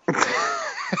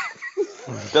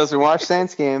 Doesn't watch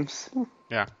Saints games.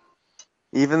 Yeah.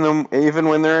 Even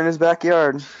when they're in his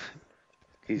backyard.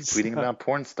 He's tweeting about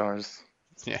porn stars.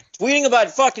 Yeah. Tweeting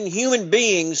about fucking human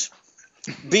beings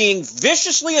being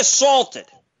viciously assaulted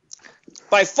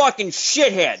by fucking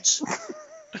shitheads.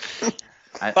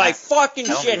 Fucking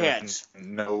shitheads.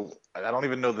 No, I don't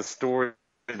even know the story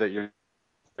that you're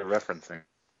referencing.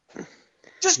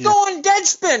 Just go on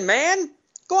Deadspin, man.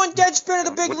 Go on Deadspin of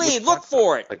the Big Lead. Look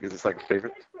for it. Like, is this like a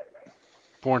favorite?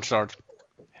 Porn stars.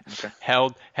 Okay.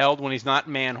 Held when he's not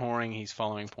man whoring, he's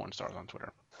following porn stars on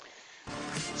Twitter.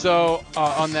 So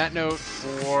on that note,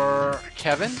 for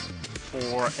Kevin,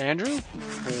 for Andrew,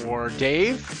 for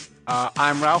Dave,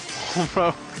 I'm Ralph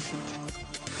Fulro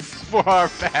for our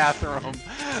bathroom.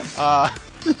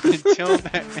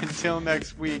 Until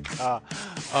next week,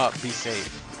 be safe.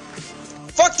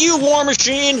 Fuck you, War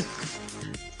Machine.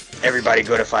 Everybody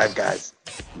go to Five Guys.